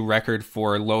set a new record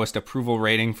for lowest approval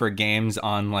rating for games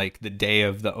on like the day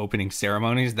of the opening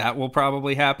ceremonies. That will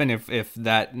probably happen if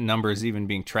that number is even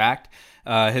being tracked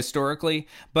historically.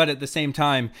 But at the same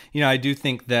time, I do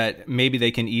think that maybe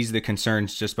they can ease the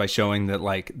concerns just by showing that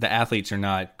like the athletes are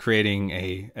not creating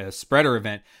a spreader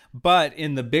event. But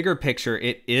in the bigger picture,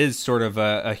 it is sort of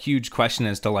a huge question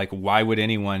as to like, why would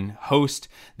anyone host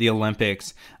the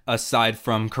Olympics aside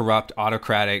from corrupt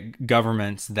autocratic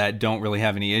governments that don't really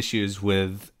have any issues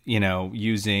with,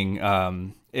 using,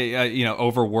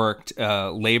 overworked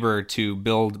labor to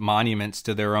build monuments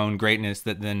to their own greatness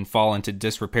that then fall into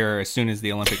disrepair as soon as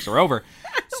the Olympics are over.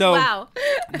 So wow.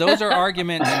 Those are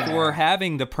arguments for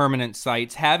having the permanent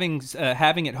sites, having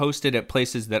it hosted at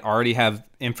places that already have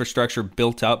infrastructure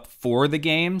built up for the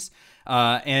games.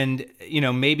 And,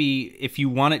 maybe if you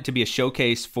want it to be a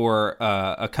showcase for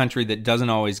a country that doesn't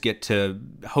always get to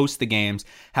host the games,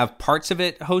 have parts of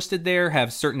it hosted there,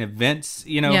 have certain events,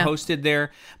 hosted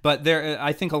there. But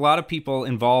I think a lot of people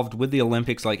involved with the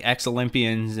Olympics, like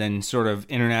ex-Olympians and sort of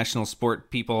international sport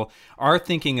people, are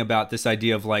thinking about this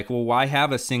idea of like, well, why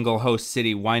have a single host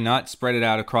city? Why not spread it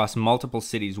out across multiple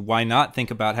cities? Why not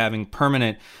think about having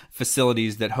permanent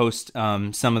facilities that host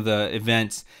some of the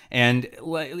events? And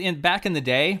back in the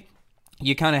day,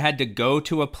 you kind of had to go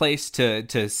to a place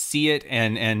to see it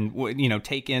and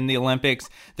take in the Olympics.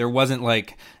 There wasn't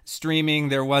like streaming,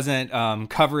 there wasn't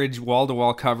coverage,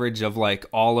 wall-to-wall coverage of like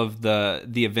all of the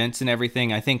events and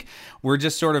everything. I think we're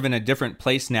just sort of in a different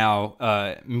place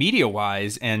now,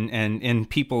 media-wise and in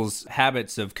people's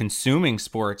habits of consuming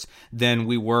sports than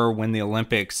we were when the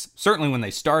Olympics, certainly when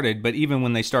they started, but even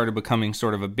when they started becoming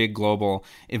sort of a big global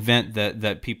event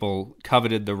that people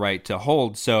coveted the right to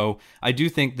hold. So I do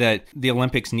think that the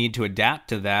Olympics need to adapt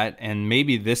to that, and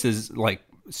maybe this is like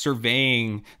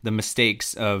surveying the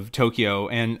mistakes of Tokyo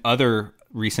and other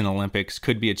recent Olympics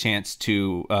could be a chance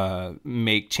to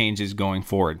make changes going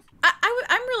forward.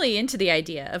 I'm really into the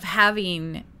idea of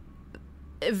having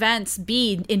events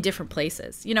be in different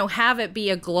places. Have it be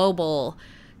a global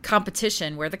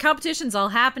competition where the competition's all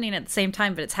happening at the same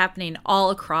time, but it's happening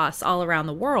all around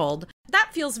the world. That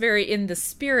feels very in the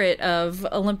spirit of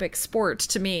Olympic sport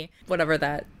to me, whatever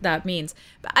that means.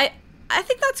 But I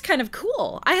think that's kind of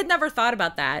cool. I had never thought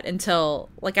about that until,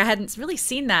 like, I hadn't really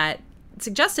seen that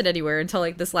suggested anywhere until,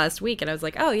 like, this last week. And I was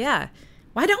like, oh, yeah,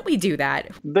 why don't we do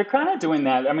that? They're kind of doing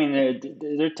that. I mean,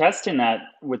 they're testing that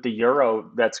with the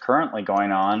Euro that's currently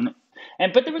going on.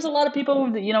 But there was a lot of people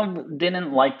who,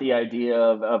 didn't like the idea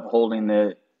of holding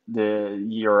the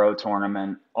Euro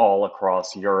tournament all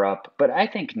across Europe. But I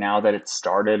think now that it's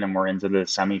started and we're into the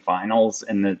semifinals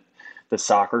and the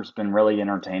soccer's been really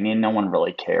entertaining, no one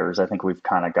really cares. I think we've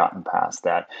kind of gotten past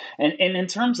that. And in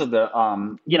terms of the,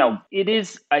 it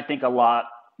is, I think, a lot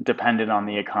dependent on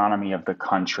the economy of the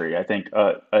country. I think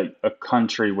a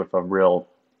country with a real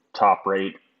top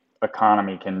rate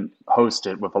economy can host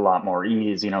it with a lot more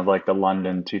ease. Like the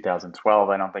London 2012,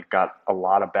 I don't think got a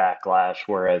lot of backlash,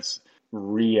 whereas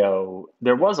Rio,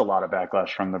 there was a lot of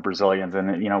backlash from the Brazilians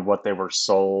and, what they were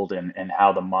sold and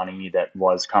how the money that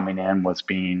was coming in was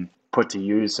being put to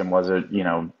use, and was it,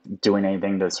 doing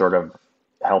anything to sort of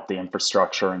help the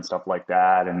infrastructure and stuff like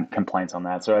that, and complaints on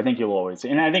that. So I think you'll always,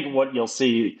 and I think what you'll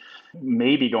see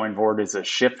maybe going forward is a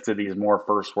shift to these more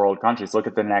first world countries. Look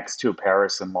at the next two,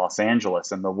 Paris and Los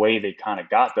Angeles, and the way they kind of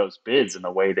got those bids and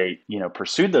the way they,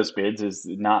 pursued those bids is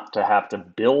not to have to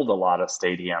build a lot of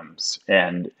stadiums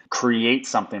and create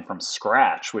something from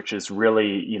scratch, which is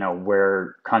really,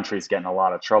 where countries get in a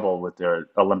lot of trouble with the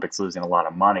Olympics losing a lot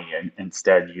of money, and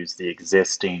instead use the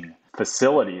existing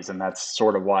facilities. And that's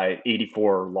sort of why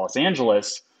 84 Los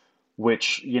Angeles,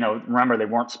 which, remember, they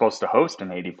weren't supposed to host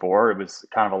in 84. It was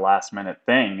kind of a last minute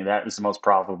thing. That was the most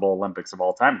profitable Olympics of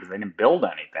all time because they didn't build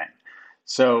anything.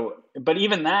 So, but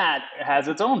even that has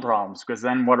its own problems, because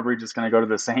then what, are we just going to go to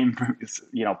the same,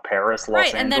 Paris,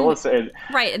 Los Angeles?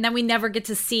 And then we never get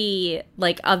to see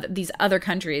like these other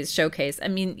countries showcase. I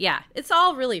mean, yeah, it's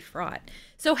all really fraught.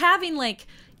 So having like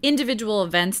individual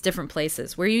events, different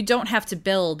places where you don't have to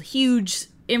build huge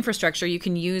infrastructure, you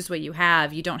can use what you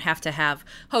have. You don't have to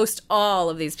host all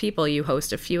of these people. You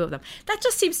host a few of them. That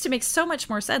just seems to make so much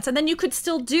more sense. And then you could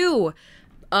still do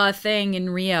a thing in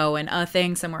Rio and a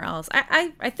thing somewhere else.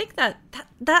 I think that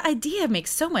idea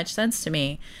makes so much sense to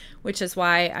me, which is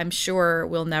why I'm sure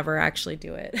we'll never actually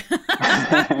do it.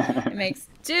 It makes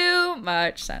too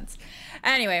much sense.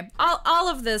 Anyway, all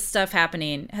of this stuff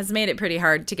happening has made it pretty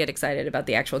hard to get excited about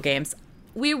the actual games.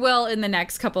 We will, in the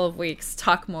next couple of weeks,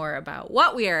 talk more about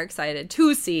what we are excited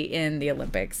to see in the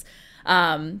Olympics.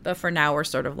 But for now, we're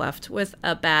sort of left with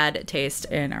a bad taste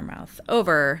in our mouth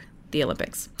over the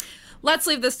Olympics. Let's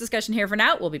leave this discussion here for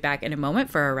now. We'll be back in a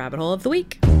moment for our rabbit hole of the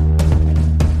week.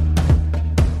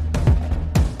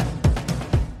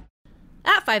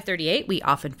 At 5:38, we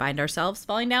often find ourselves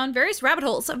falling down various rabbit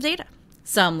holes of data.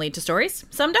 Some lead to stories,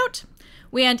 some don't.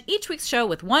 We end each week's show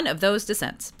with one of those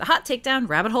descents, the Hot Takedown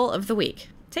rabbit hole of the week.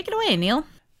 Take it away, Neil.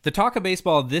 The talk of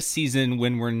baseball this season,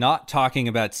 when we're not talking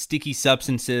about sticky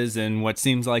substances and what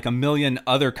seems like a million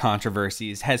other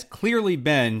controversies, has clearly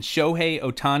been Shohei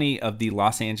Ohtani of the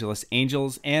Los Angeles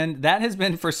Angels, and that has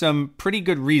been for some pretty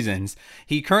good reasons.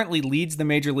 He currently leads the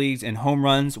major leagues in home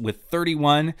runs with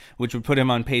 31, which would put him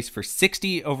on pace for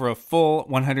 60 over a full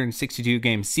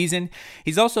 162-game season.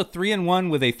 He's also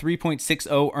 3-1 with a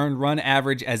 3.60 earned run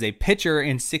average as a pitcher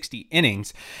in 60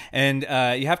 innings. And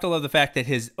you have to love the fact that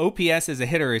his OPS as a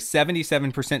hitter is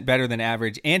 77% better than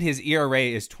average, and his ERA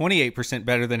is 28%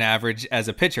 better than average as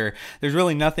a pitcher. There's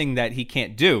really nothing that he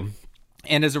can't do.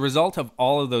 And as a result of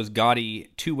all of those gaudy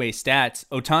two-way stats,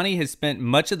 Ohtani has spent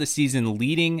much of the season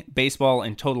leading baseball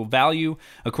in total value,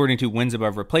 according to wins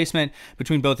above replacement,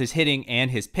 between both his hitting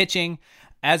and his pitching.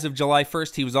 As of July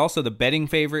 1st, he was also the betting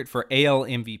favorite for AL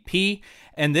MVP,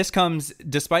 and this comes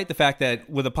despite the fact that,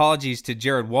 with apologies to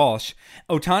Jared Walsh,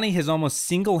 Ohtani has almost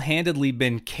single-handedly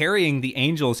been carrying the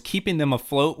Angels, keeping them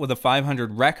afloat with a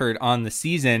 .500 record on the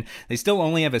season. They still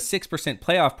only have a 6%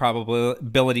 playoff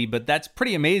probability, but that's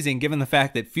pretty amazing given the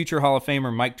fact that future Hall of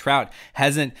Famer Mike Trout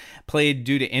hasn't played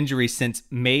due to injury since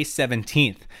May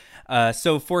 17th.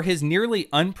 So for his nearly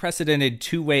unprecedented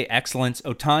two-way excellence,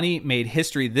 Ohtani made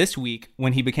history this week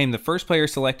when he became the first player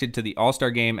selected to the All-Star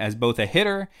game as both a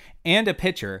hitter and a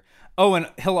pitcher. Oh, and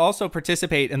he'll also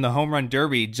participate in the Home Run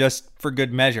Derby just for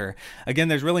good measure. Again,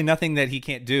 there's really nothing that he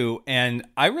can't do, and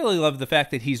I really love the fact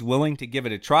that he's willing to give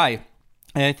it a try.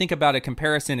 And I think about a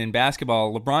comparison in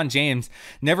basketball. LeBron James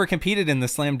never competed in the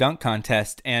slam dunk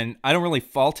contest, and I don't really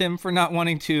fault him for not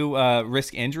wanting to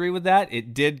risk injury with that.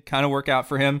 It did kind of work out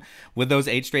for him with those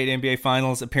 8 straight NBA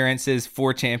Finals appearances,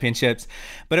 4 championships.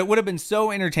 But it would have been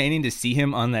so entertaining to see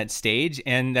him on that stage,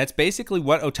 and that's basically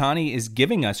what Ohtani is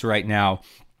giving us right now.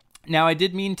 Now, I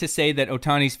did mean to say that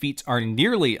Ohtani's feats are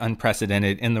nearly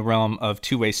unprecedented in the realm of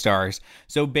two-way stars.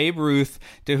 So Babe Ruth,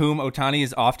 to whom Ohtani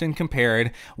is often compared,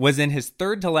 was in his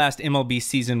third-to-last MLB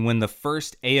season when the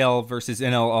first AL versus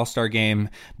NL All-Star game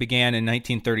began in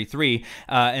 1933.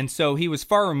 And so he was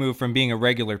far removed from being a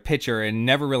regular pitcher and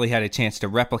never really had a chance to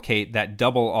replicate that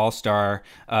double All-Star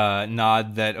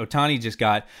nod that Ohtani just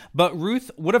got. But Ruth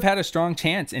would have had a strong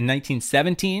chance in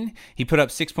 1917. He put up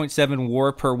 6.7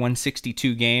 WAR per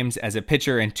 162 games as a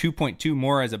pitcher and 2.2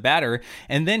 more as a batter,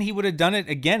 and then he would have done it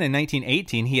again in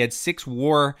 1918. He had 6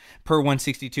 WAR per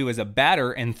 162 as a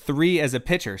batter and 3 as a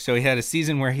pitcher. So he had a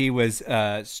season where he was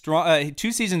strong,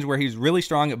 2 seasons where he was really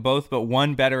strong at both, but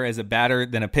 1 better as a batter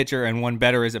than a pitcher and 1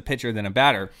 better as a pitcher than a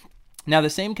batter. Now,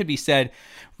 the same could be said,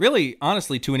 really,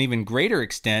 honestly, to an even greater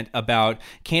extent about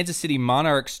Kansas City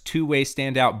Monarchs two-way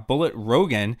standout Bullet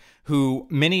Rogan, who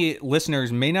many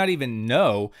listeners may not even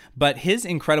know, but his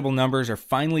incredible numbers are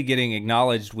finally getting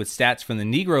acknowledged with stats from the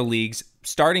Negro Leagues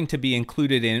starting to be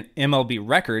included in MLB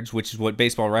records, which is what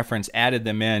Baseball Reference added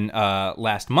them in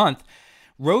last month.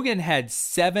 Rogan had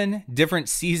 7 different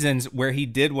seasons where he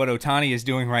did what Ohtani is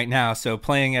doing right now, so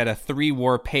playing at a 3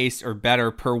 WAR pace or better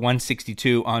per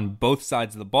 162 on both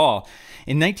sides of the ball.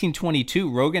 In 1922,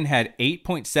 Rogan had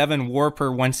 8.7 WAR per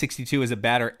 162 as a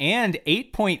batter and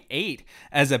 8.8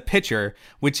 as a pitcher,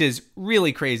 which is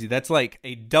really crazy. That's like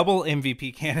a double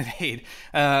MVP candidate.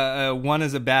 One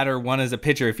as a batter, one as a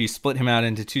pitcher if you split him out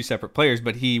into 2 separate players,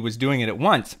 but he was doing it at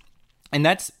once. And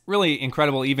that's really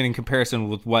incredible, even in comparison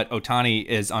with what Ohtani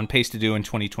is on pace to do in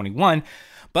 2021.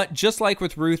 But just like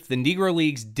with Ruth, the Negro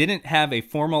Leagues didn't have a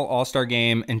formal All-Star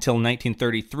game until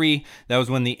 1933. That was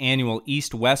when the annual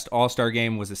East-West All-Star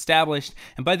game was established.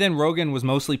 And by then, Rogan was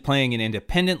mostly playing in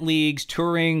independent leagues,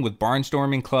 touring with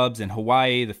barnstorming clubs in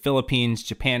Hawaii, the Philippines,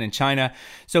 Japan, and China.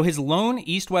 So his lone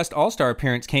East-West All-Star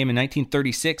appearance came in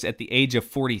 1936 at the age of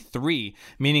 43,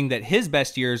 meaning that his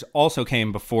best years also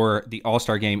came before the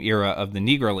All-Star game era of the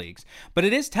Negro Leagues. But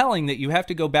it is telling that you have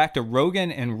to go back to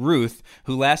Rogan and Ruth,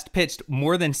 who last pitched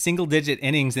more than single-digit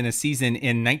innings in a season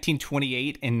in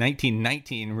 1928 and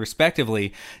 1919,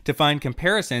 respectively, to find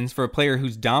comparisons for a player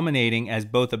who's dominating as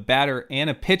both a batter and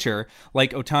a pitcher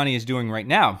like Ohtani is doing right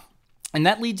now. And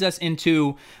that leads us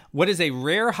into what is a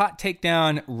rare hot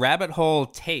takedown rabbit hole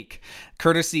take,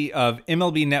 courtesy of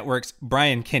MLB Network's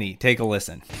Brian Kinney. Take a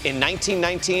listen. In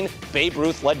 1919, Babe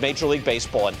Ruth led Major League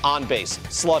Baseball in on-base,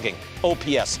 slugging,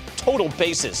 OPS, total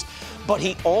bases. But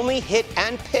he only hit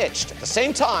and pitched at the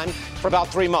same time for about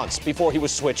 3 months before he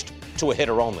was switched to a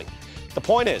hitter only. The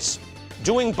point is,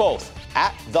 doing both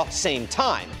at the same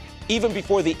time, even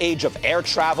before the age of air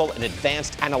travel and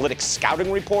advanced analytics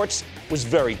scouting reports, was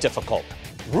very difficult.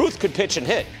 Ruth could pitch and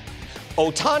hit.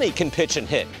 Ohtani can pitch and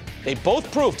hit. They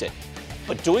both proved it.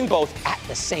 But doing both at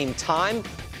the same time,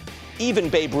 even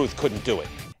Babe Ruth couldn't do it.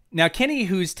 Now, Kenny,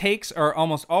 whose takes are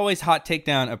almost always Hot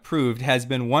Takedown approved, has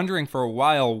been wondering for a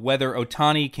while whether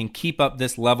Ohtani can keep up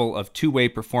this level of two-way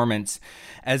performance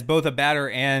as both a batter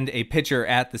and a pitcher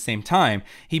at the same time.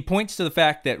 He points to the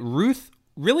fact that Ruth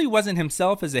really wasn't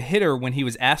himself as a hitter when he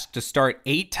was asked to start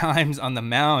 8 times on the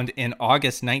mound in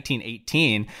August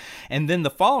 1918. And then the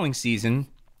following season,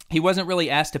 he wasn't really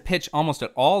asked to pitch almost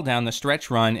at all down the stretch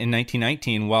run in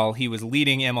 1919 while he was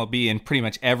leading MLB in pretty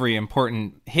much every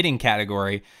important hitting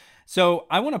category. So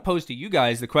I want to pose to you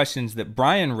guys the questions that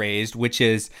Brian raised, which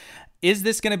is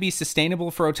this going to be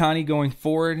sustainable for Ohtani going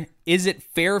forward? Is it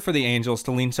fair for the Angels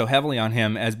to lean so heavily on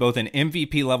him as both an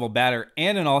MVP-level batter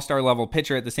and an all-star-level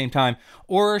pitcher at the same time?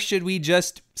 Or should we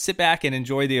just sit back and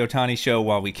enjoy the Ohtani show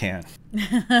while we can?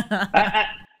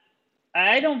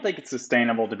 I don't think it's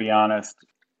sustainable, to be honest.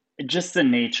 Just the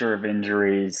nature of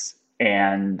injuries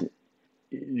and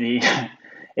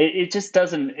it just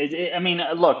doesn't. I mean,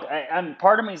 look, I'm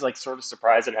part of me is like sort of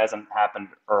surprised it hasn't happened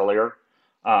earlier.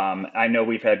 I know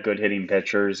we've had good hitting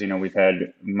pitchers. You know, we've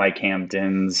had Mike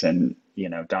Hamptons and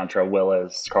Dontrelle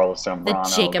Willis, Carlos Zambrano, the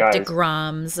Jacob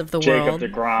deGroms of the world.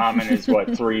 Jacob deGrom and his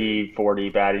 340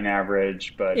 batting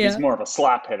average, but he's more of a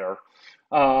slap hitter.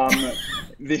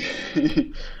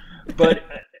 But.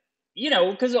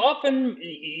 Because often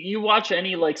you watch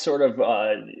any like sort of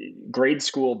grade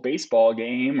school baseball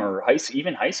game or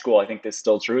even high school, I think this is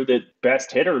still true, that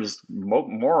best hitters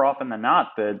more often than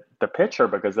not the pitcher,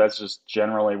 because that's just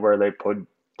generally where they put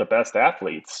the best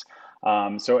athletes.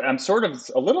 So I'm sort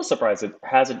of a little surprised it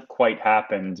hasn't quite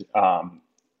happened,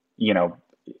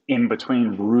 in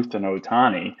between Ruth and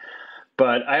Ohtani.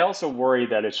 But I also worry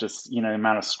that it's just, the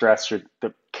amount of stress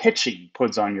the pitching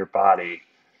puts on your body,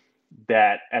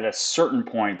 that at a certain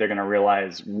point they're going to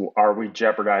realize, are we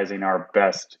jeopardizing our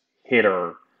best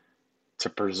hitter to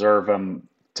preserve him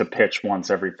to pitch once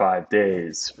every 5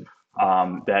 days?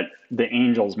 That the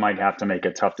Angels might have to make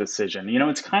a tough decision.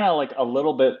 It's kind of like a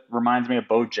little bit reminds me of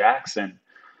Bo Jackson,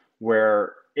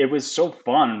 where it was so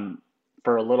fun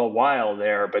for a little while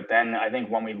there. But then I think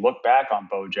when we look back on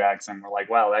Bo Jackson, we're like,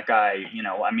 wow, that guy,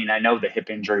 I know the hip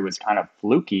injury was kind of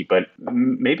fluky, but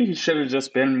maybe he should have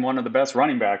just been one of the best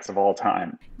running backs of all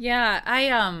time. Yeah,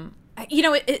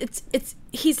 it's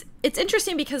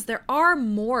interesting because there are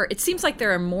more, it seems like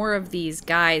there are more of these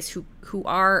guys who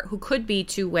could be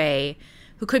two-way,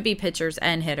 who could be pitchers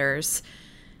and hitters.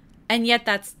 And yet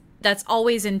that's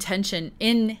always in tension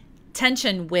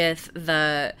with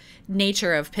the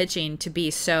nature of pitching to be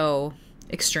so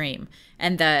extreme,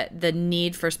 and the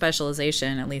need for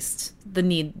specialization, at least the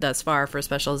need thus far for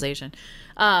specialization.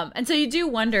 And so you do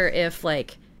wonder if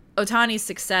like Ohtani's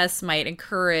success might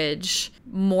encourage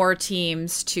more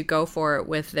teams to go for it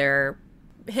with their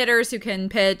hitters who can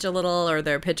pitch a little or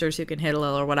their pitchers who can hit a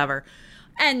little or whatever.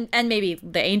 And maybe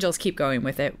the Angels keep going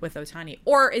with it with Ohtani,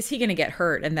 or is he going to get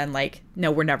hurt and then like, no,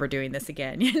 we're never doing this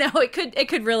again? It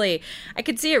could really, I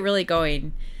could see it really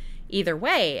going either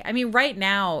way. I mean, right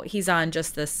now he's on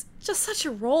just such a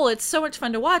roll. It's so much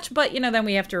fun to watch, but then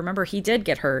we have to remember he did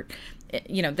get hurt.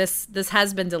 This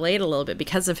has been delayed a little bit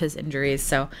because of his injuries.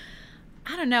 So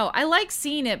I don't know. I like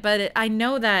seeing it, but I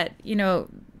know that,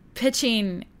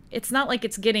 pitching, it's not like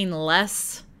it's getting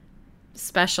less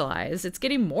specialized. It's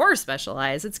getting more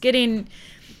specialized. It's getting,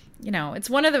 it's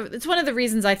one of the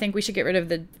reasons I think we should get rid of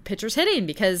the pitchers hitting,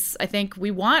 because I think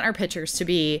we want our pitchers to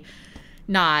be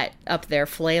not up there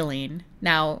flailing.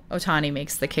 Now, Ohtani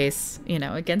makes the case,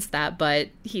 against that, but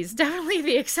he's definitely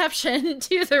the exception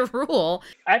to the rule.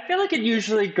 I feel like it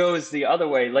usually goes the other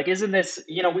way. Like, isn't this,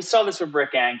 we saw this with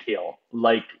Rick Ankiel.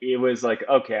 Like, it was like,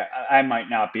 okay, I might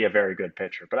not be a very good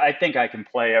pitcher, but I think I can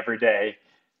play every day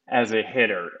as a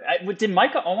hitter. Did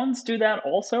Micah Owens do that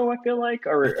also, I feel like?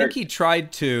 I think he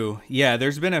tried to. Yeah,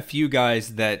 there's been a few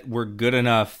guys that were good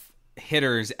enough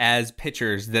hitters as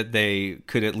pitchers that they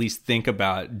could at least think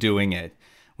about doing it,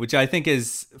 which I think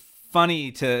is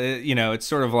funny to, it's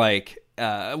sort of like,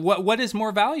 what is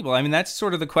more valuable? I mean, that's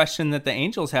sort of the question that the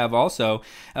Angels have also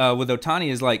with Ohtani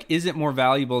is like, is it more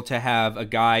valuable to have a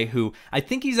guy who I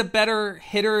think he's a better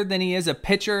hitter than he is a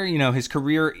pitcher? His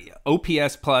career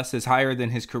OPS plus is higher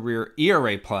than his career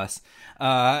ERA plus,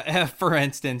 for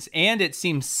instance, and it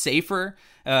seems safer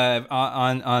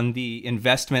on the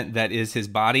investment that is his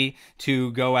body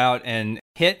to go out and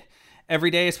hit every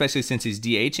day, especially since he's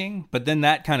DHing, but then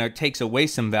that kind of takes away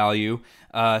some value.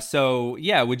 So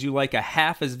yeah, would you like a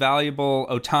half as valuable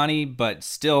Ohtani, but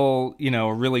still,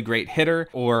 a really great hitter,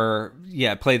 or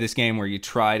play this game where you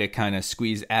try to kind of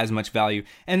squeeze as much value?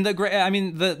 And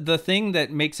the thing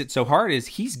that makes it so hard is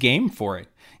he's game for it.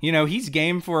 He's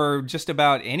game for just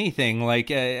about anything.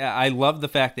 Like, I love the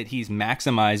fact that he's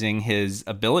maximizing his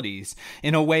abilities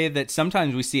in a way that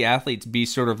sometimes we see athletes be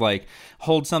sort of like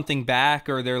hold something back,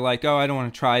 or they're like, oh, I don't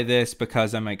want to try this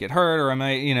because I might get hurt, or I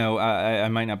might, I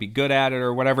might not be good at it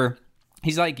or whatever.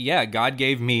 He's like, yeah, God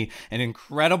gave me an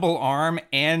incredible arm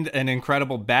and an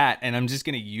incredible bat, and I'm just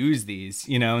going to use these,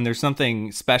 and there's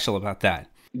something special about that.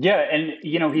 Yeah, and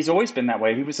he's always been that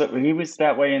way. He was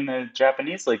that way in the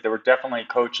Japanese league. There were definitely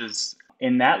coaches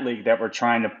in that league that were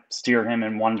trying to steer him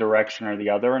in one direction or the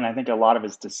other, and I think a lot of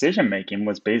his decision making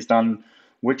was based on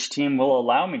which team will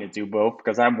allow me to do both,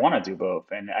 because I want to do both.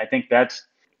 And I think that's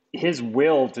his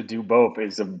will to do both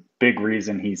is a big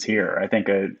reason he's here. I think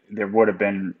there would have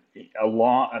been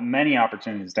many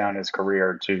opportunities down his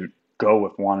career to go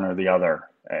with one or the other.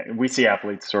 We see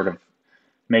athletes sort of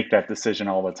make that decision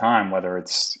all the time, whether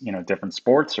it's different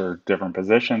sports or different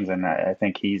positions, and I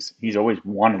think he's always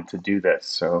wanted to do this,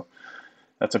 so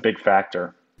that's a big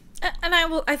factor. And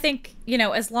I think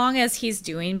as long as he's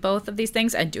doing both of these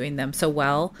things and doing them so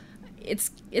well, it's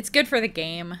good for the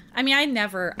game. I mean,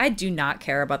 I do not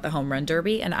care about the home run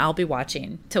derby, and I'll be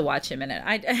watching to watch him in it.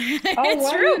 Why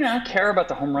do you not care about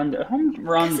the home run? Home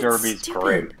run derby's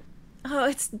great. Oh,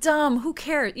 it's dumb. Who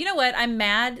cares? You know what? I'm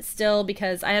mad still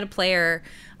because I had a player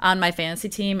on my fantasy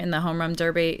team in the home run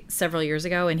derby several years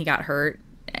ago, and he got hurt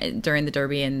during the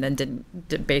derby and then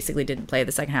basically didn't play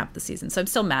the second half of the season. So I'm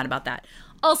still mad about that.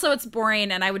 Also, it's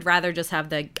boring, and I would rather just have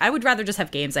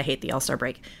games. I hate the All-Star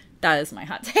break. That is my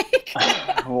hot take.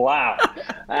 Wow.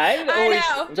 I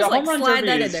know. The home run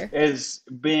derby has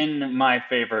been my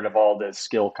favorite of all the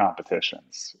skill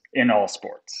competitions in all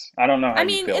sports. I don't know how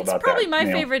you feel about that. It's probably my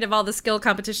favorite of all the skill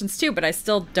competitions too, but I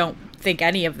still don't think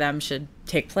any of them should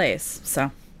take place. So,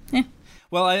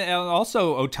 Well,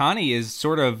 also Ohtani is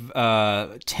sort of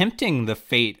tempting the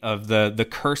fate of the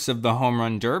curse of the home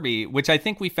run derby, which I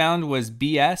think we found was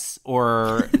BS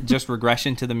or just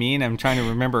regression to the mean. I'm trying to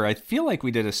remember. I feel like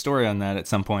we did a story on that at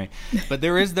some point. But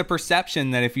there is the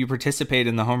perception that if you participate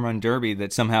in the home run derby,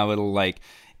 that somehow it'll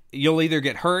you'll either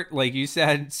get hurt, like you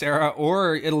said, Sarah,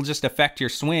 or it'll just affect your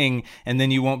swing, and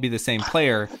then you won't be the same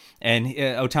player. And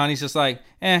Ohtani's just like,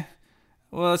 well,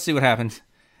 let's see what happens.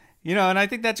 And I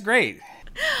think that's great.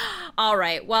 All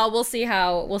right. Well, we'll see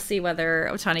whether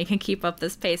Ohtani can keep up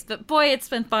this pace. But boy, it's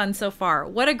been fun so far.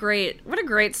 What a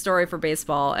great story for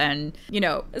baseball. And,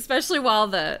 especially while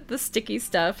the sticky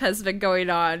stuff has been going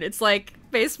on, it's like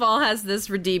baseball has this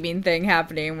redeeming thing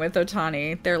happening with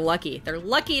Ohtani. They're lucky. They're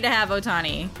lucky to have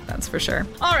Ohtani. That's for sure.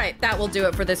 All right. That will do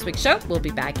it for this week's show. We'll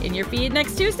be back in your feed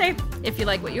next Tuesday. If you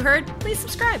like what you heard, please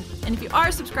subscribe. And if you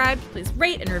are subscribed, please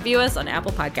rate and review us on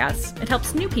Apple Podcasts. It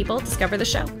helps new people discover the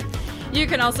show. You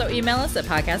can also email us at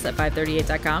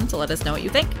podcast@538.com to let us know what you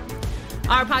think.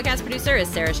 Our podcast producer is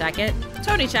Sarah Shackett.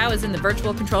 Tony Chow is in the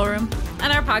virtual control room.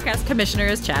 And our podcast commissioner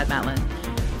is Chad Matlin.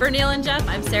 For Neil and Jeff,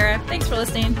 I'm Sarah. Thanks for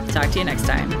listening. Talk to you next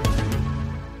time.